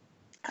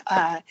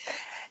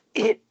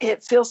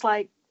 It feels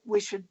like we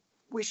should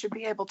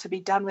be able to be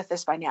done with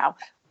this by now.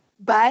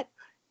 But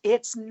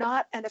it's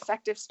not an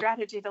effective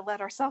strategy to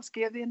let ourselves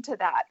give into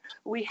that.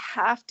 We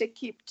have to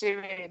keep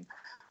doing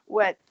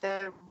what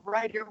the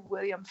writer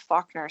William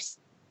Faulkner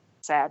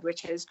said,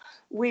 which is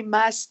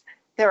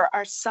there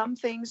are some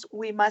things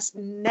we must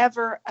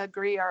never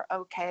agree are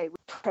okay.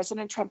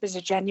 President Trump is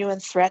a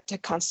genuine threat to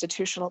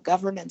constitutional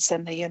governance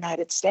in the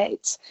United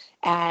States.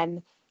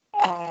 And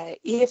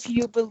if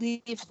you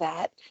believe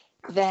that,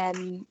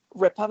 then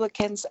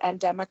Republicans and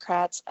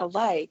Democrats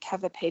alike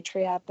have a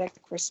patriotic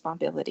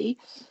responsibility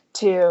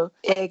to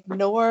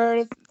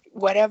ignore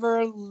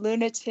whatever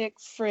lunatic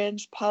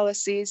fringe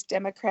policies a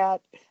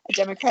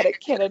Democratic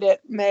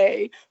candidate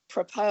may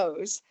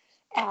propose,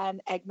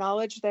 and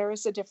acknowledge there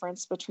is a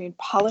difference between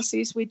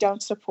policies we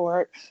don't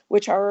support,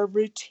 which are a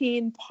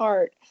routine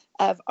part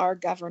of our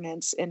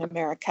governance in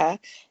America,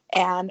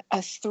 and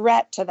a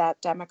threat to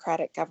that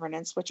democratic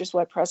governance, which is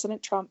what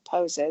President Trump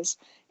poses.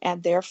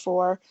 And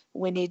therefore,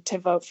 we need to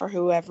vote for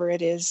whoever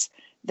it is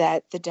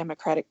that the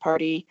Democratic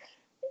Party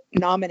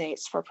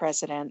nominates for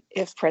president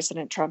if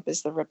President Trump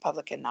is the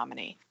Republican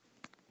nominee.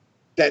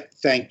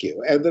 Thank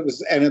you. And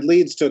it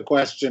leads to a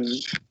question,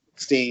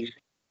 Steen.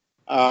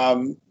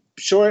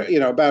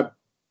 About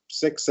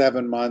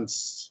 6-7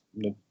 months,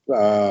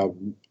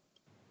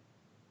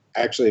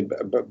 actually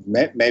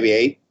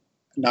maybe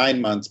 8-9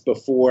 months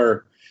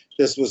before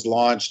this was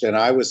launched, and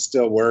I was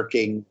still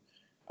working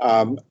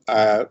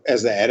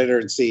as the editor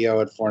and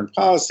CEO at Foreign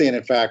Policy, and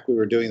in fact, we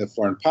were doing the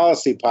Foreign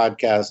Policy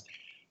podcast.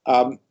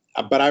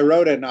 But I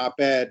wrote an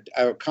op-ed,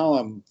 a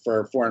column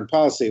for Foreign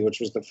Policy, which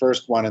was the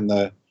first one in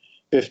the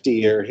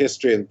 50-year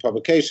history of the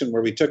publication,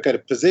 where we took a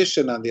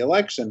position on the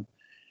election.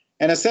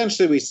 And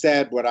essentially we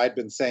said what I'd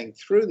been saying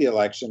through the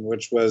election,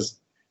 which was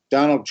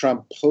Donald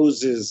Trump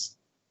poses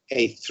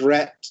a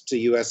threat to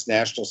U.S.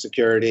 national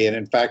security. And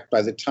in fact,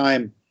 by the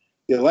time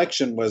the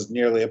election was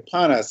nearly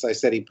upon us, I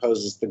said he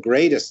poses the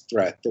greatest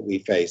threat that we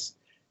face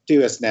to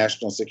U.S.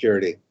 national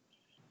security.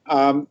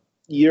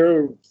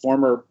 You're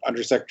former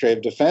Undersecretary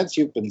of Defense.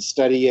 You've been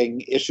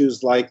studying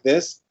issues like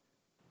this.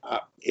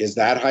 Is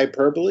that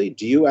hyperbole?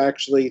 Do you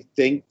actually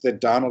think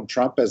that Donald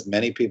Trump, as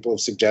many people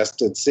have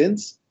suggested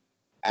since,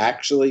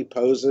 actually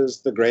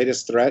poses the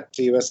greatest threat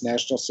to U.S.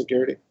 national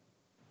security?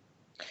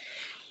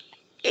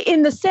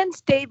 In the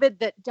sense, David,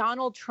 that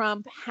Donald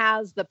Trump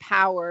has the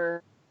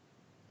power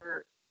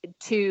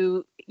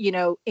to,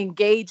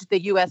 engage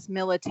the U.S.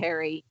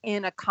 military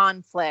in a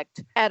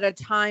conflict at a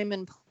time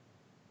and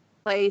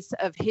place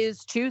of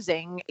his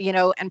choosing,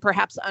 and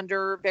perhaps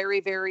under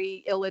very,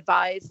 very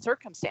ill-advised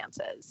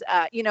circumstances.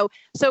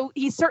 So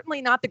he's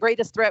certainly not the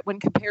greatest threat when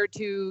compared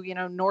to,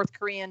 North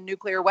Korean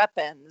nuclear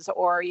weapons,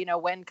 or,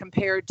 when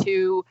compared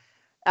to,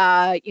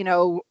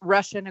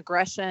 Russian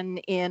aggression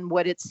in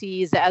what it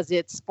sees as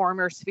its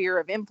former sphere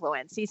of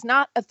influence. He's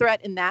not a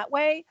threat in that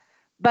way,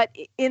 but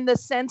in the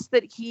sense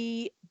that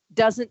he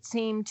doesn't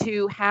seem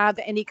to have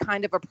any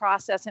kind of a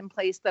process in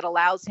place that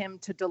allows him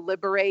to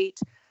deliberate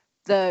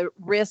the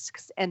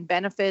risks and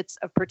benefits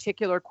of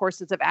particular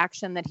courses of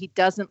action, that he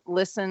doesn't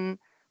listen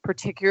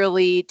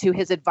particularly to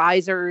his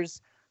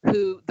advisors,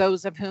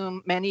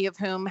 many of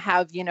whom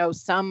have,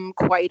 some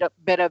quite a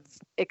bit of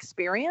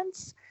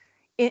experience.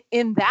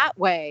 In that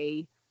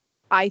way,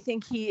 I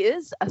think he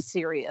is a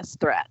serious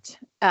threat.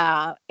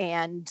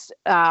 And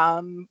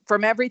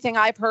from everything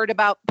I've heard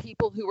about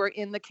people who are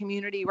in the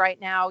community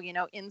right now,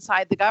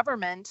 inside the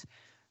government,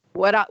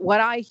 what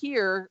I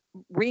hear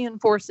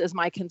reinforces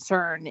my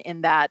concern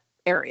in that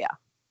area.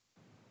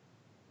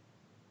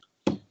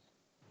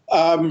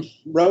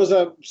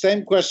 Rosa,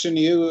 same question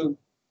to you,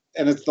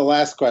 and it's the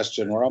last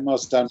question. We're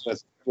almost done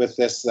with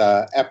this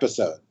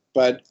episode.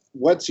 But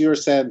what's your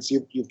sense?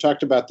 You've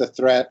talked about the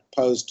threat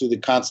posed to the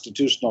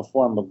constitutional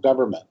form of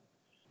government.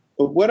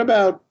 But what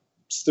about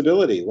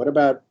stability? What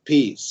about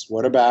peace?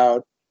 What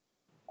about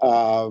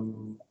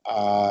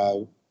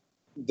the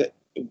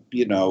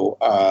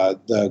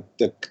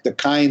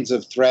kinds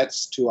of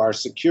threats to our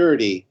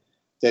security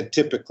that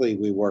typically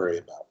we worry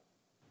about?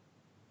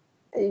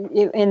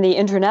 In the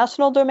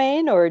international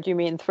domain, or do you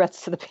mean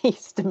threats to the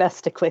peace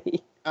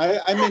domestically?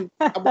 I mean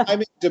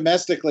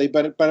domestically,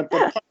 but part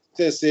of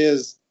this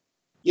is,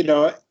 you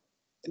know,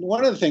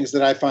 one of the things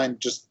that I find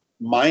just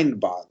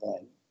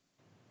mind-boggling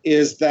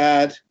is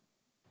that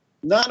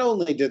not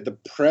only did the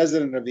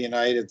President of the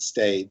United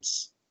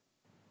States,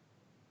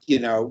 you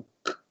know,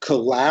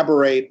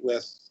 collaborate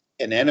with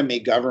an enemy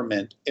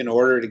government in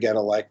order to get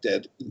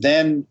elected,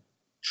 then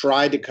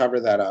try to cover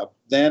that up,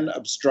 then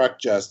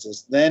obstruct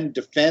justice, then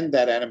defend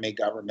that enemy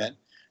government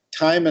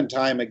time and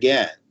time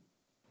again.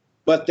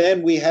 But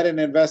then we had an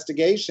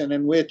investigation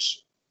in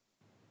which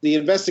the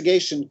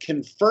investigation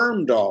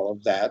confirmed all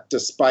of that,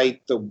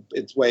 despite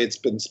its way it's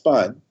been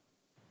spun.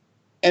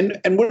 And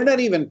we're not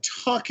even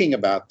talking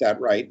about that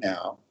right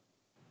now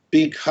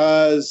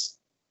because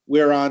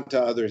we're on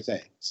to other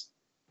things.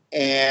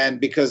 And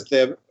because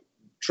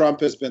Trump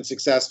has been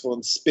successful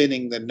in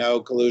spinning the no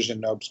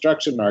collusion, no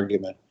obstruction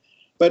argument.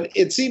 But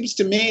it seems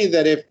to me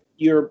that if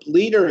your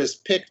leader is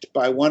picked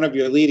by one of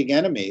your leading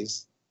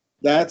enemies,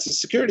 that's a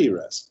security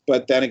risk.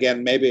 But then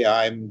again, maybe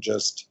I'm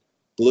just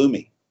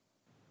gloomy.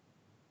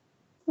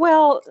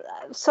 Well,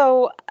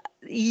 so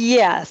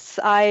yes,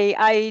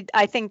 I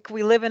think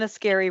we live in a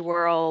scary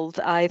world.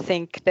 I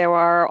think there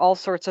are all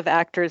sorts of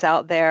actors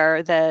out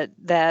there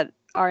that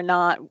are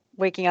not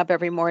waking up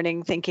every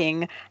morning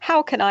thinking,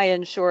 how can I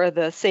ensure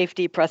the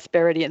safety,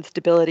 prosperity, and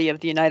stability of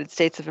the United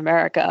States of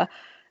America?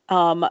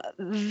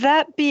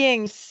 That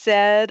being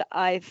said,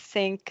 I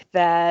think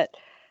that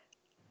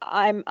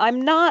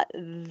I'm not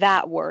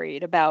that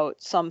worried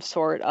about some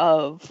sort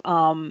of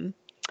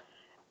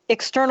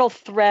external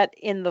threat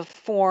in the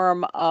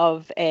form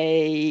of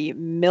a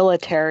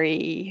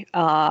military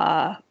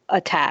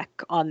attack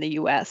on the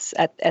U.S.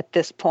 at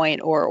this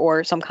point,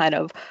 or some kind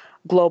of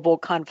global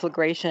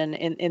conflagration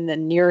in the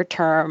near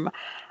term.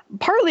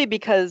 Partly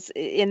because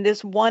in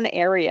this one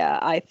area,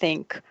 I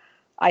think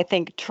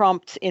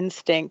Trump's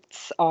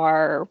instincts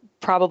are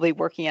probably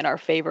working in our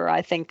favor.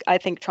 I think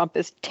Trump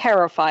is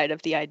terrified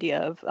of the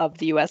idea of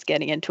the U.S.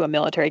 getting into a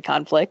military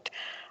conflict,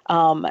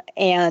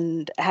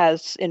 and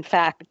has in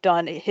fact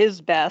done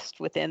his best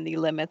within the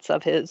limits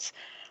of his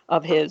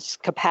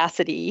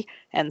capacity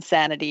and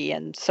sanity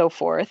and so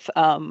forth,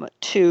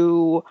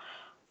 to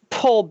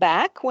pull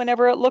back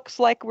whenever it looks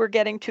like we're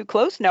getting too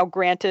close. Now,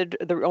 granted,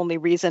 the only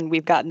reason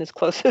we've gotten as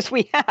close as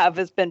we have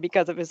has been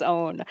because of his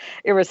own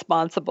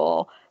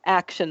irresponsible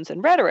actions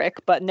and rhetoric.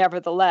 But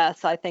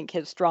nevertheless, I think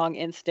his strong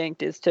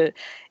instinct is to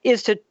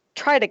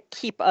try to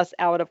keep us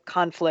out of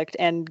conflict.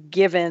 And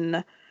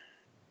given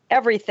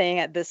everything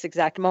at this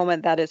exact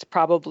moment, that is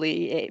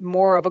probably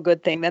more of a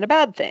good thing than a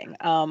bad thing.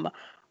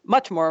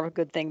 Much more of a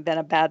good thing than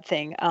a bad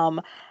thing.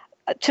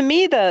 To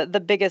me,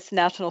 the biggest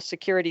national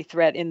security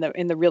threat in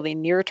the really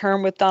near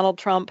term with Donald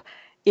Trump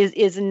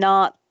is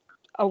not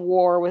a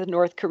war with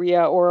North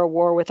Korea or a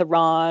war with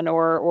Iran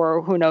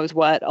or who knows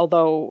what.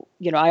 Although,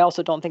 you know, I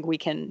also don't think we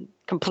can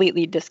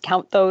completely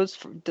discount those,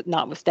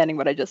 notwithstanding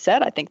what I just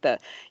said. I think the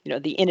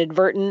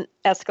inadvertent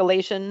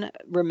escalation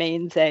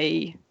remains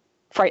a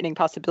frightening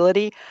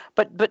possibility.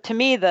 But to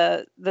me,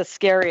 the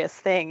scariest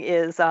thing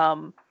is.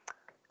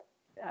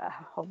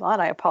 Hold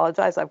on, I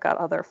apologize. I've got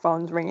other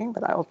phones ringing,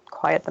 but I'll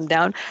quiet them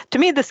down. To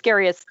me, the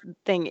scariest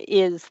thing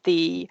is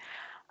the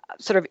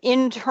sort of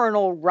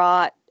internal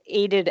rot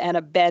aided and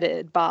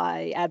abetted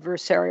by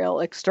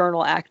adversarial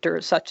external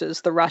actors such as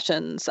the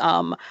Russians.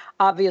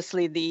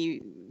 Obviously,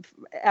 the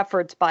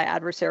efforts by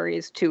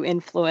adversaries to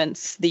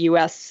influence the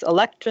U.S.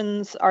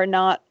 elections are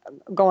not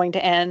going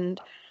to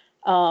end.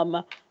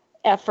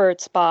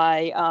 Efforts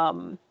by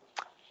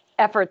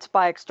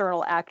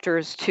external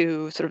actors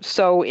to sort of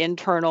sow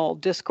internal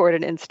discord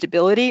and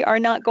instability are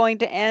not going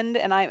to end.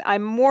 And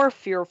I'm more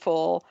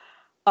fearful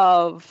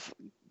of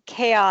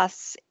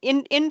chaos,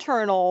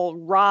 internal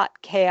rot,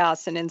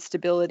 chaos, and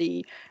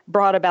instability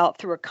brought about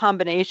through a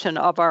combination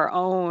of our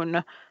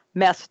own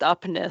messed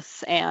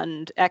upness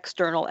and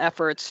external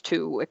efforts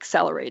to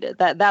accelerate it.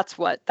 That's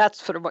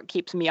sort of what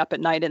keeps me up at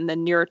night in the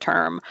near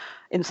term,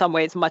 in some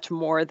ways, much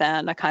more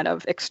than a kind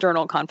of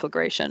external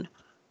conflagration.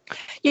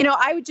 You know,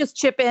 I would just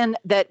chip in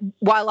that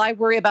while I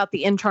worry about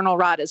the internal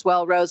rot as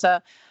well,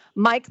 Rosa,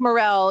 Mike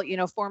Morrell, you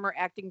know, former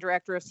acting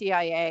director of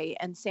CIA,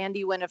 and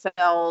Sandy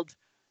Winnefeld,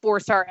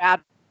 four-star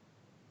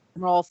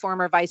admiral,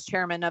 former vice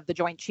chairman of the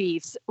Joint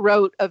Chiefs,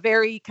 wrote a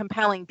very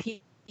compelling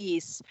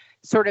piece,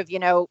 sort of, you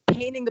know,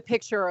 painting the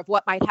picture of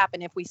what might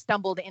happen if we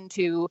stumbled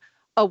into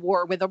a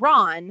war with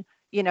Iran,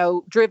 you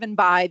know, driven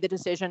by the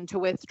decision to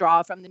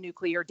withdraw from the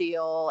nuclear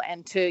deal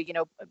and to, you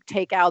know,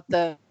 take out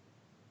the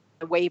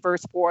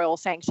waivers for oil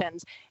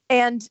sanctions.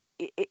 And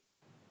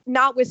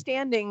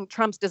notwithstanding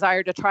Trump's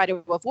desire to try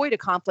to avoid a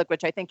conflict,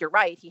 which I think you're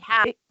right, he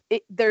had,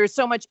 there's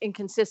so much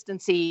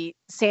inconsistency.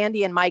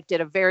 Sandy and Mike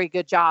did a very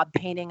good job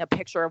painting a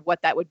picture of what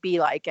that would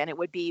be like. And it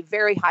would be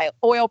very high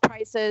oil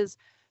prices.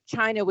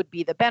 China would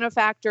be the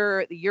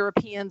benefactor. The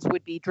Europeans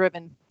would be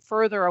driven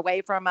further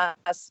away from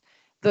us.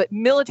 the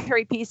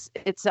military peace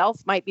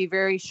itself might be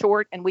very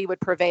short and we would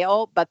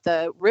prevail, but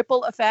the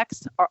ripple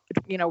effects are,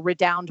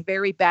 redound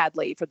very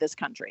badly for this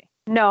country.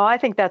 No, I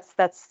think that's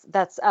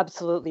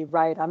absolutely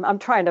right. I'm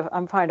trying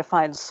to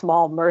find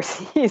small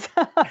mercies.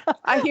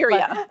 I hear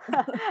you.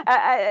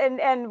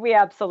 And we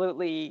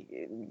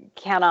absolutely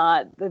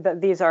cannot.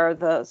 These are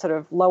the sort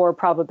of lower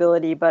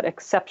probability but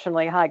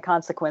exceptionally high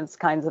consequence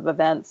kinds of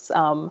events,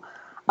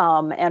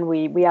 and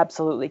we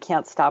absolutely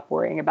can't stop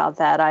worrying about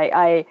that.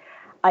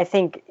 I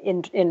think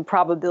in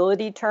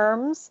probability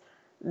terms,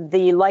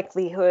 the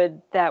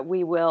likelihood that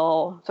we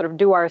will sort of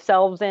do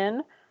ourselves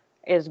in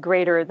is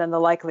greater than the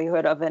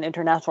likelihood of an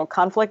international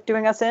conflict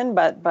doing us in.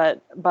 But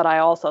I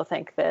also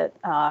think that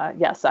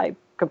yes, I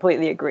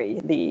completely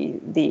agree.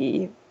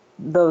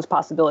 Those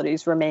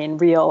possibilities remain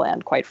real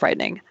and quite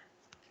frightening.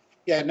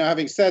 Yeah. Now,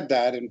 having said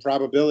that, in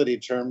probability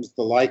terms,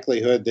 the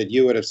likelihood that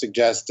you would have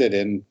suggested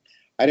in,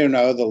 I don't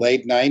know, the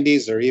late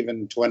 90s or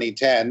even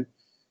 2010,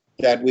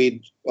 that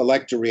we'd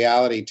elect a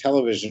reality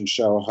television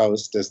show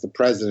host as the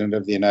president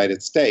of the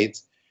United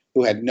States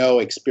who had no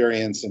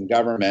experience in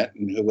government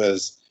and who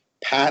was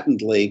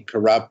patently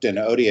corrupt and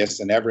odious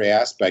in every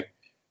aspect,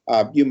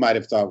 you might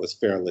have thought was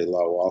fairly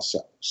low also.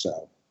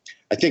 So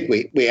I think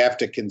we have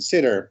to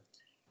consider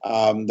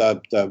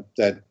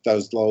that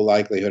those low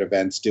likelihood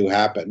events do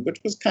happen, which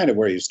was kind of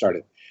where you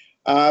started.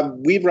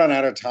 We've run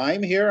out of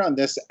time here on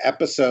this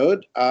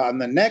episode. On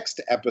the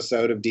next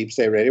episode of Deep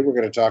State Radio, we're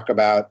going to talk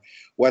about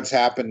what's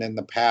happened in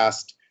the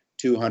past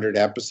 200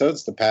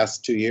 episodes, the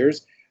past 2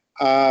 years,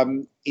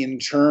 in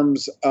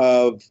terms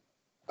of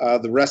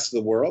the rest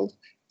of the world.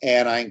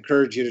 And I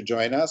encourage you to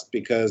join us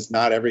because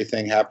not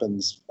everything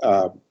happens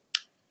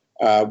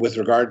with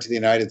regard to the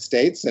United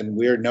States. And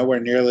we're nowhere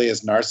nearly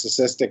as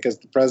narcissistic as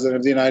the president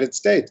of the United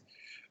States,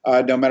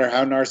 no matter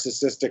how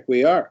narcissistic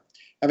we are.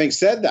 Having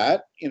said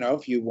that,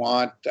 if you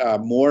want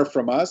more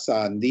from us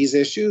on these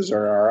issues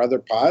or our other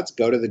pods,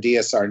 go to the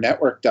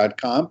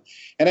dsrnetwork.com.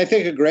 And I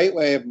think a great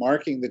way of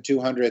marking the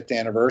 200th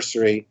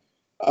anniversary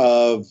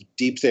of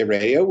Deep State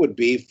Radio would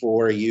be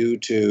for you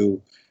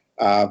to,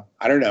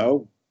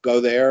 go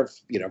there,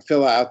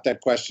 fill out that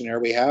questionnaire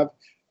we have.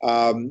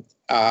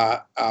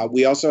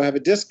 We also have a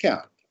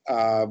discount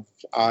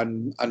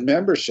on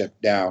membership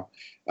now.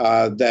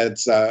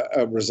 That's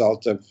a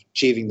result of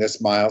achieving this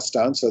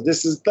milestone. So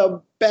this is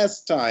the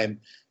best time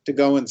to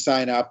go and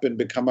sign up and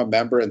become a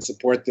member and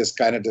support this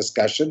kind of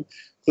discussion.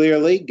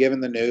 Clearly,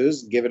 given the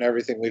news, given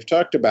everything we've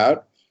talked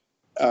about,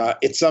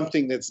 it's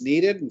something that's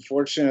needed.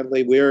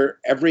 Unfortunately, we're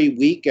every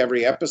week,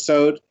 every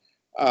episode,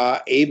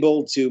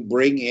 able to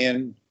bring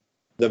in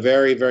the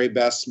very, very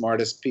best,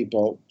 smartest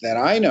people that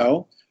I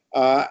know.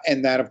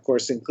 And that, of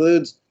course,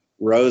 includes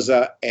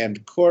Rosa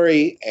and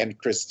Corey and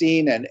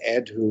Christine and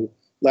Ed, who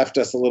left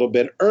us a little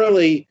bit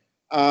early,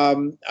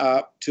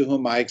 to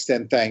whom I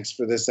extend thanks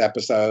for this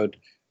episode.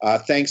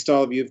 Thanks to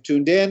all of you who've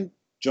tuned in.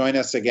 Join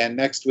us again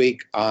next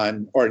week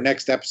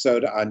next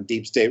episode on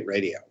Deep State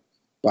Radio.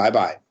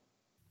 Bye-bye.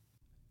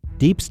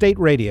 Deep State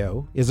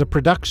Radio is a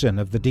production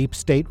of the Deep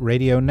State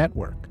Radio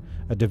Network,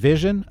 a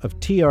division of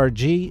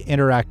TRG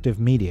Interactive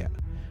Media.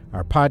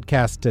 Our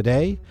podcast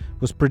today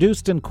was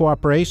produced in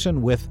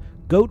cooperation with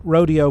Goat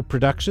Rodeo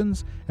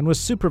Productions and was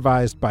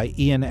supervised by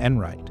Ian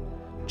Enright.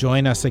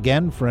 Join us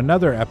again for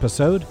another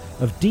episode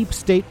of Deep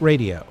State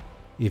Radio.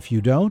 If you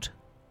don't,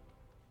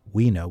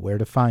 we know where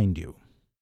to find you.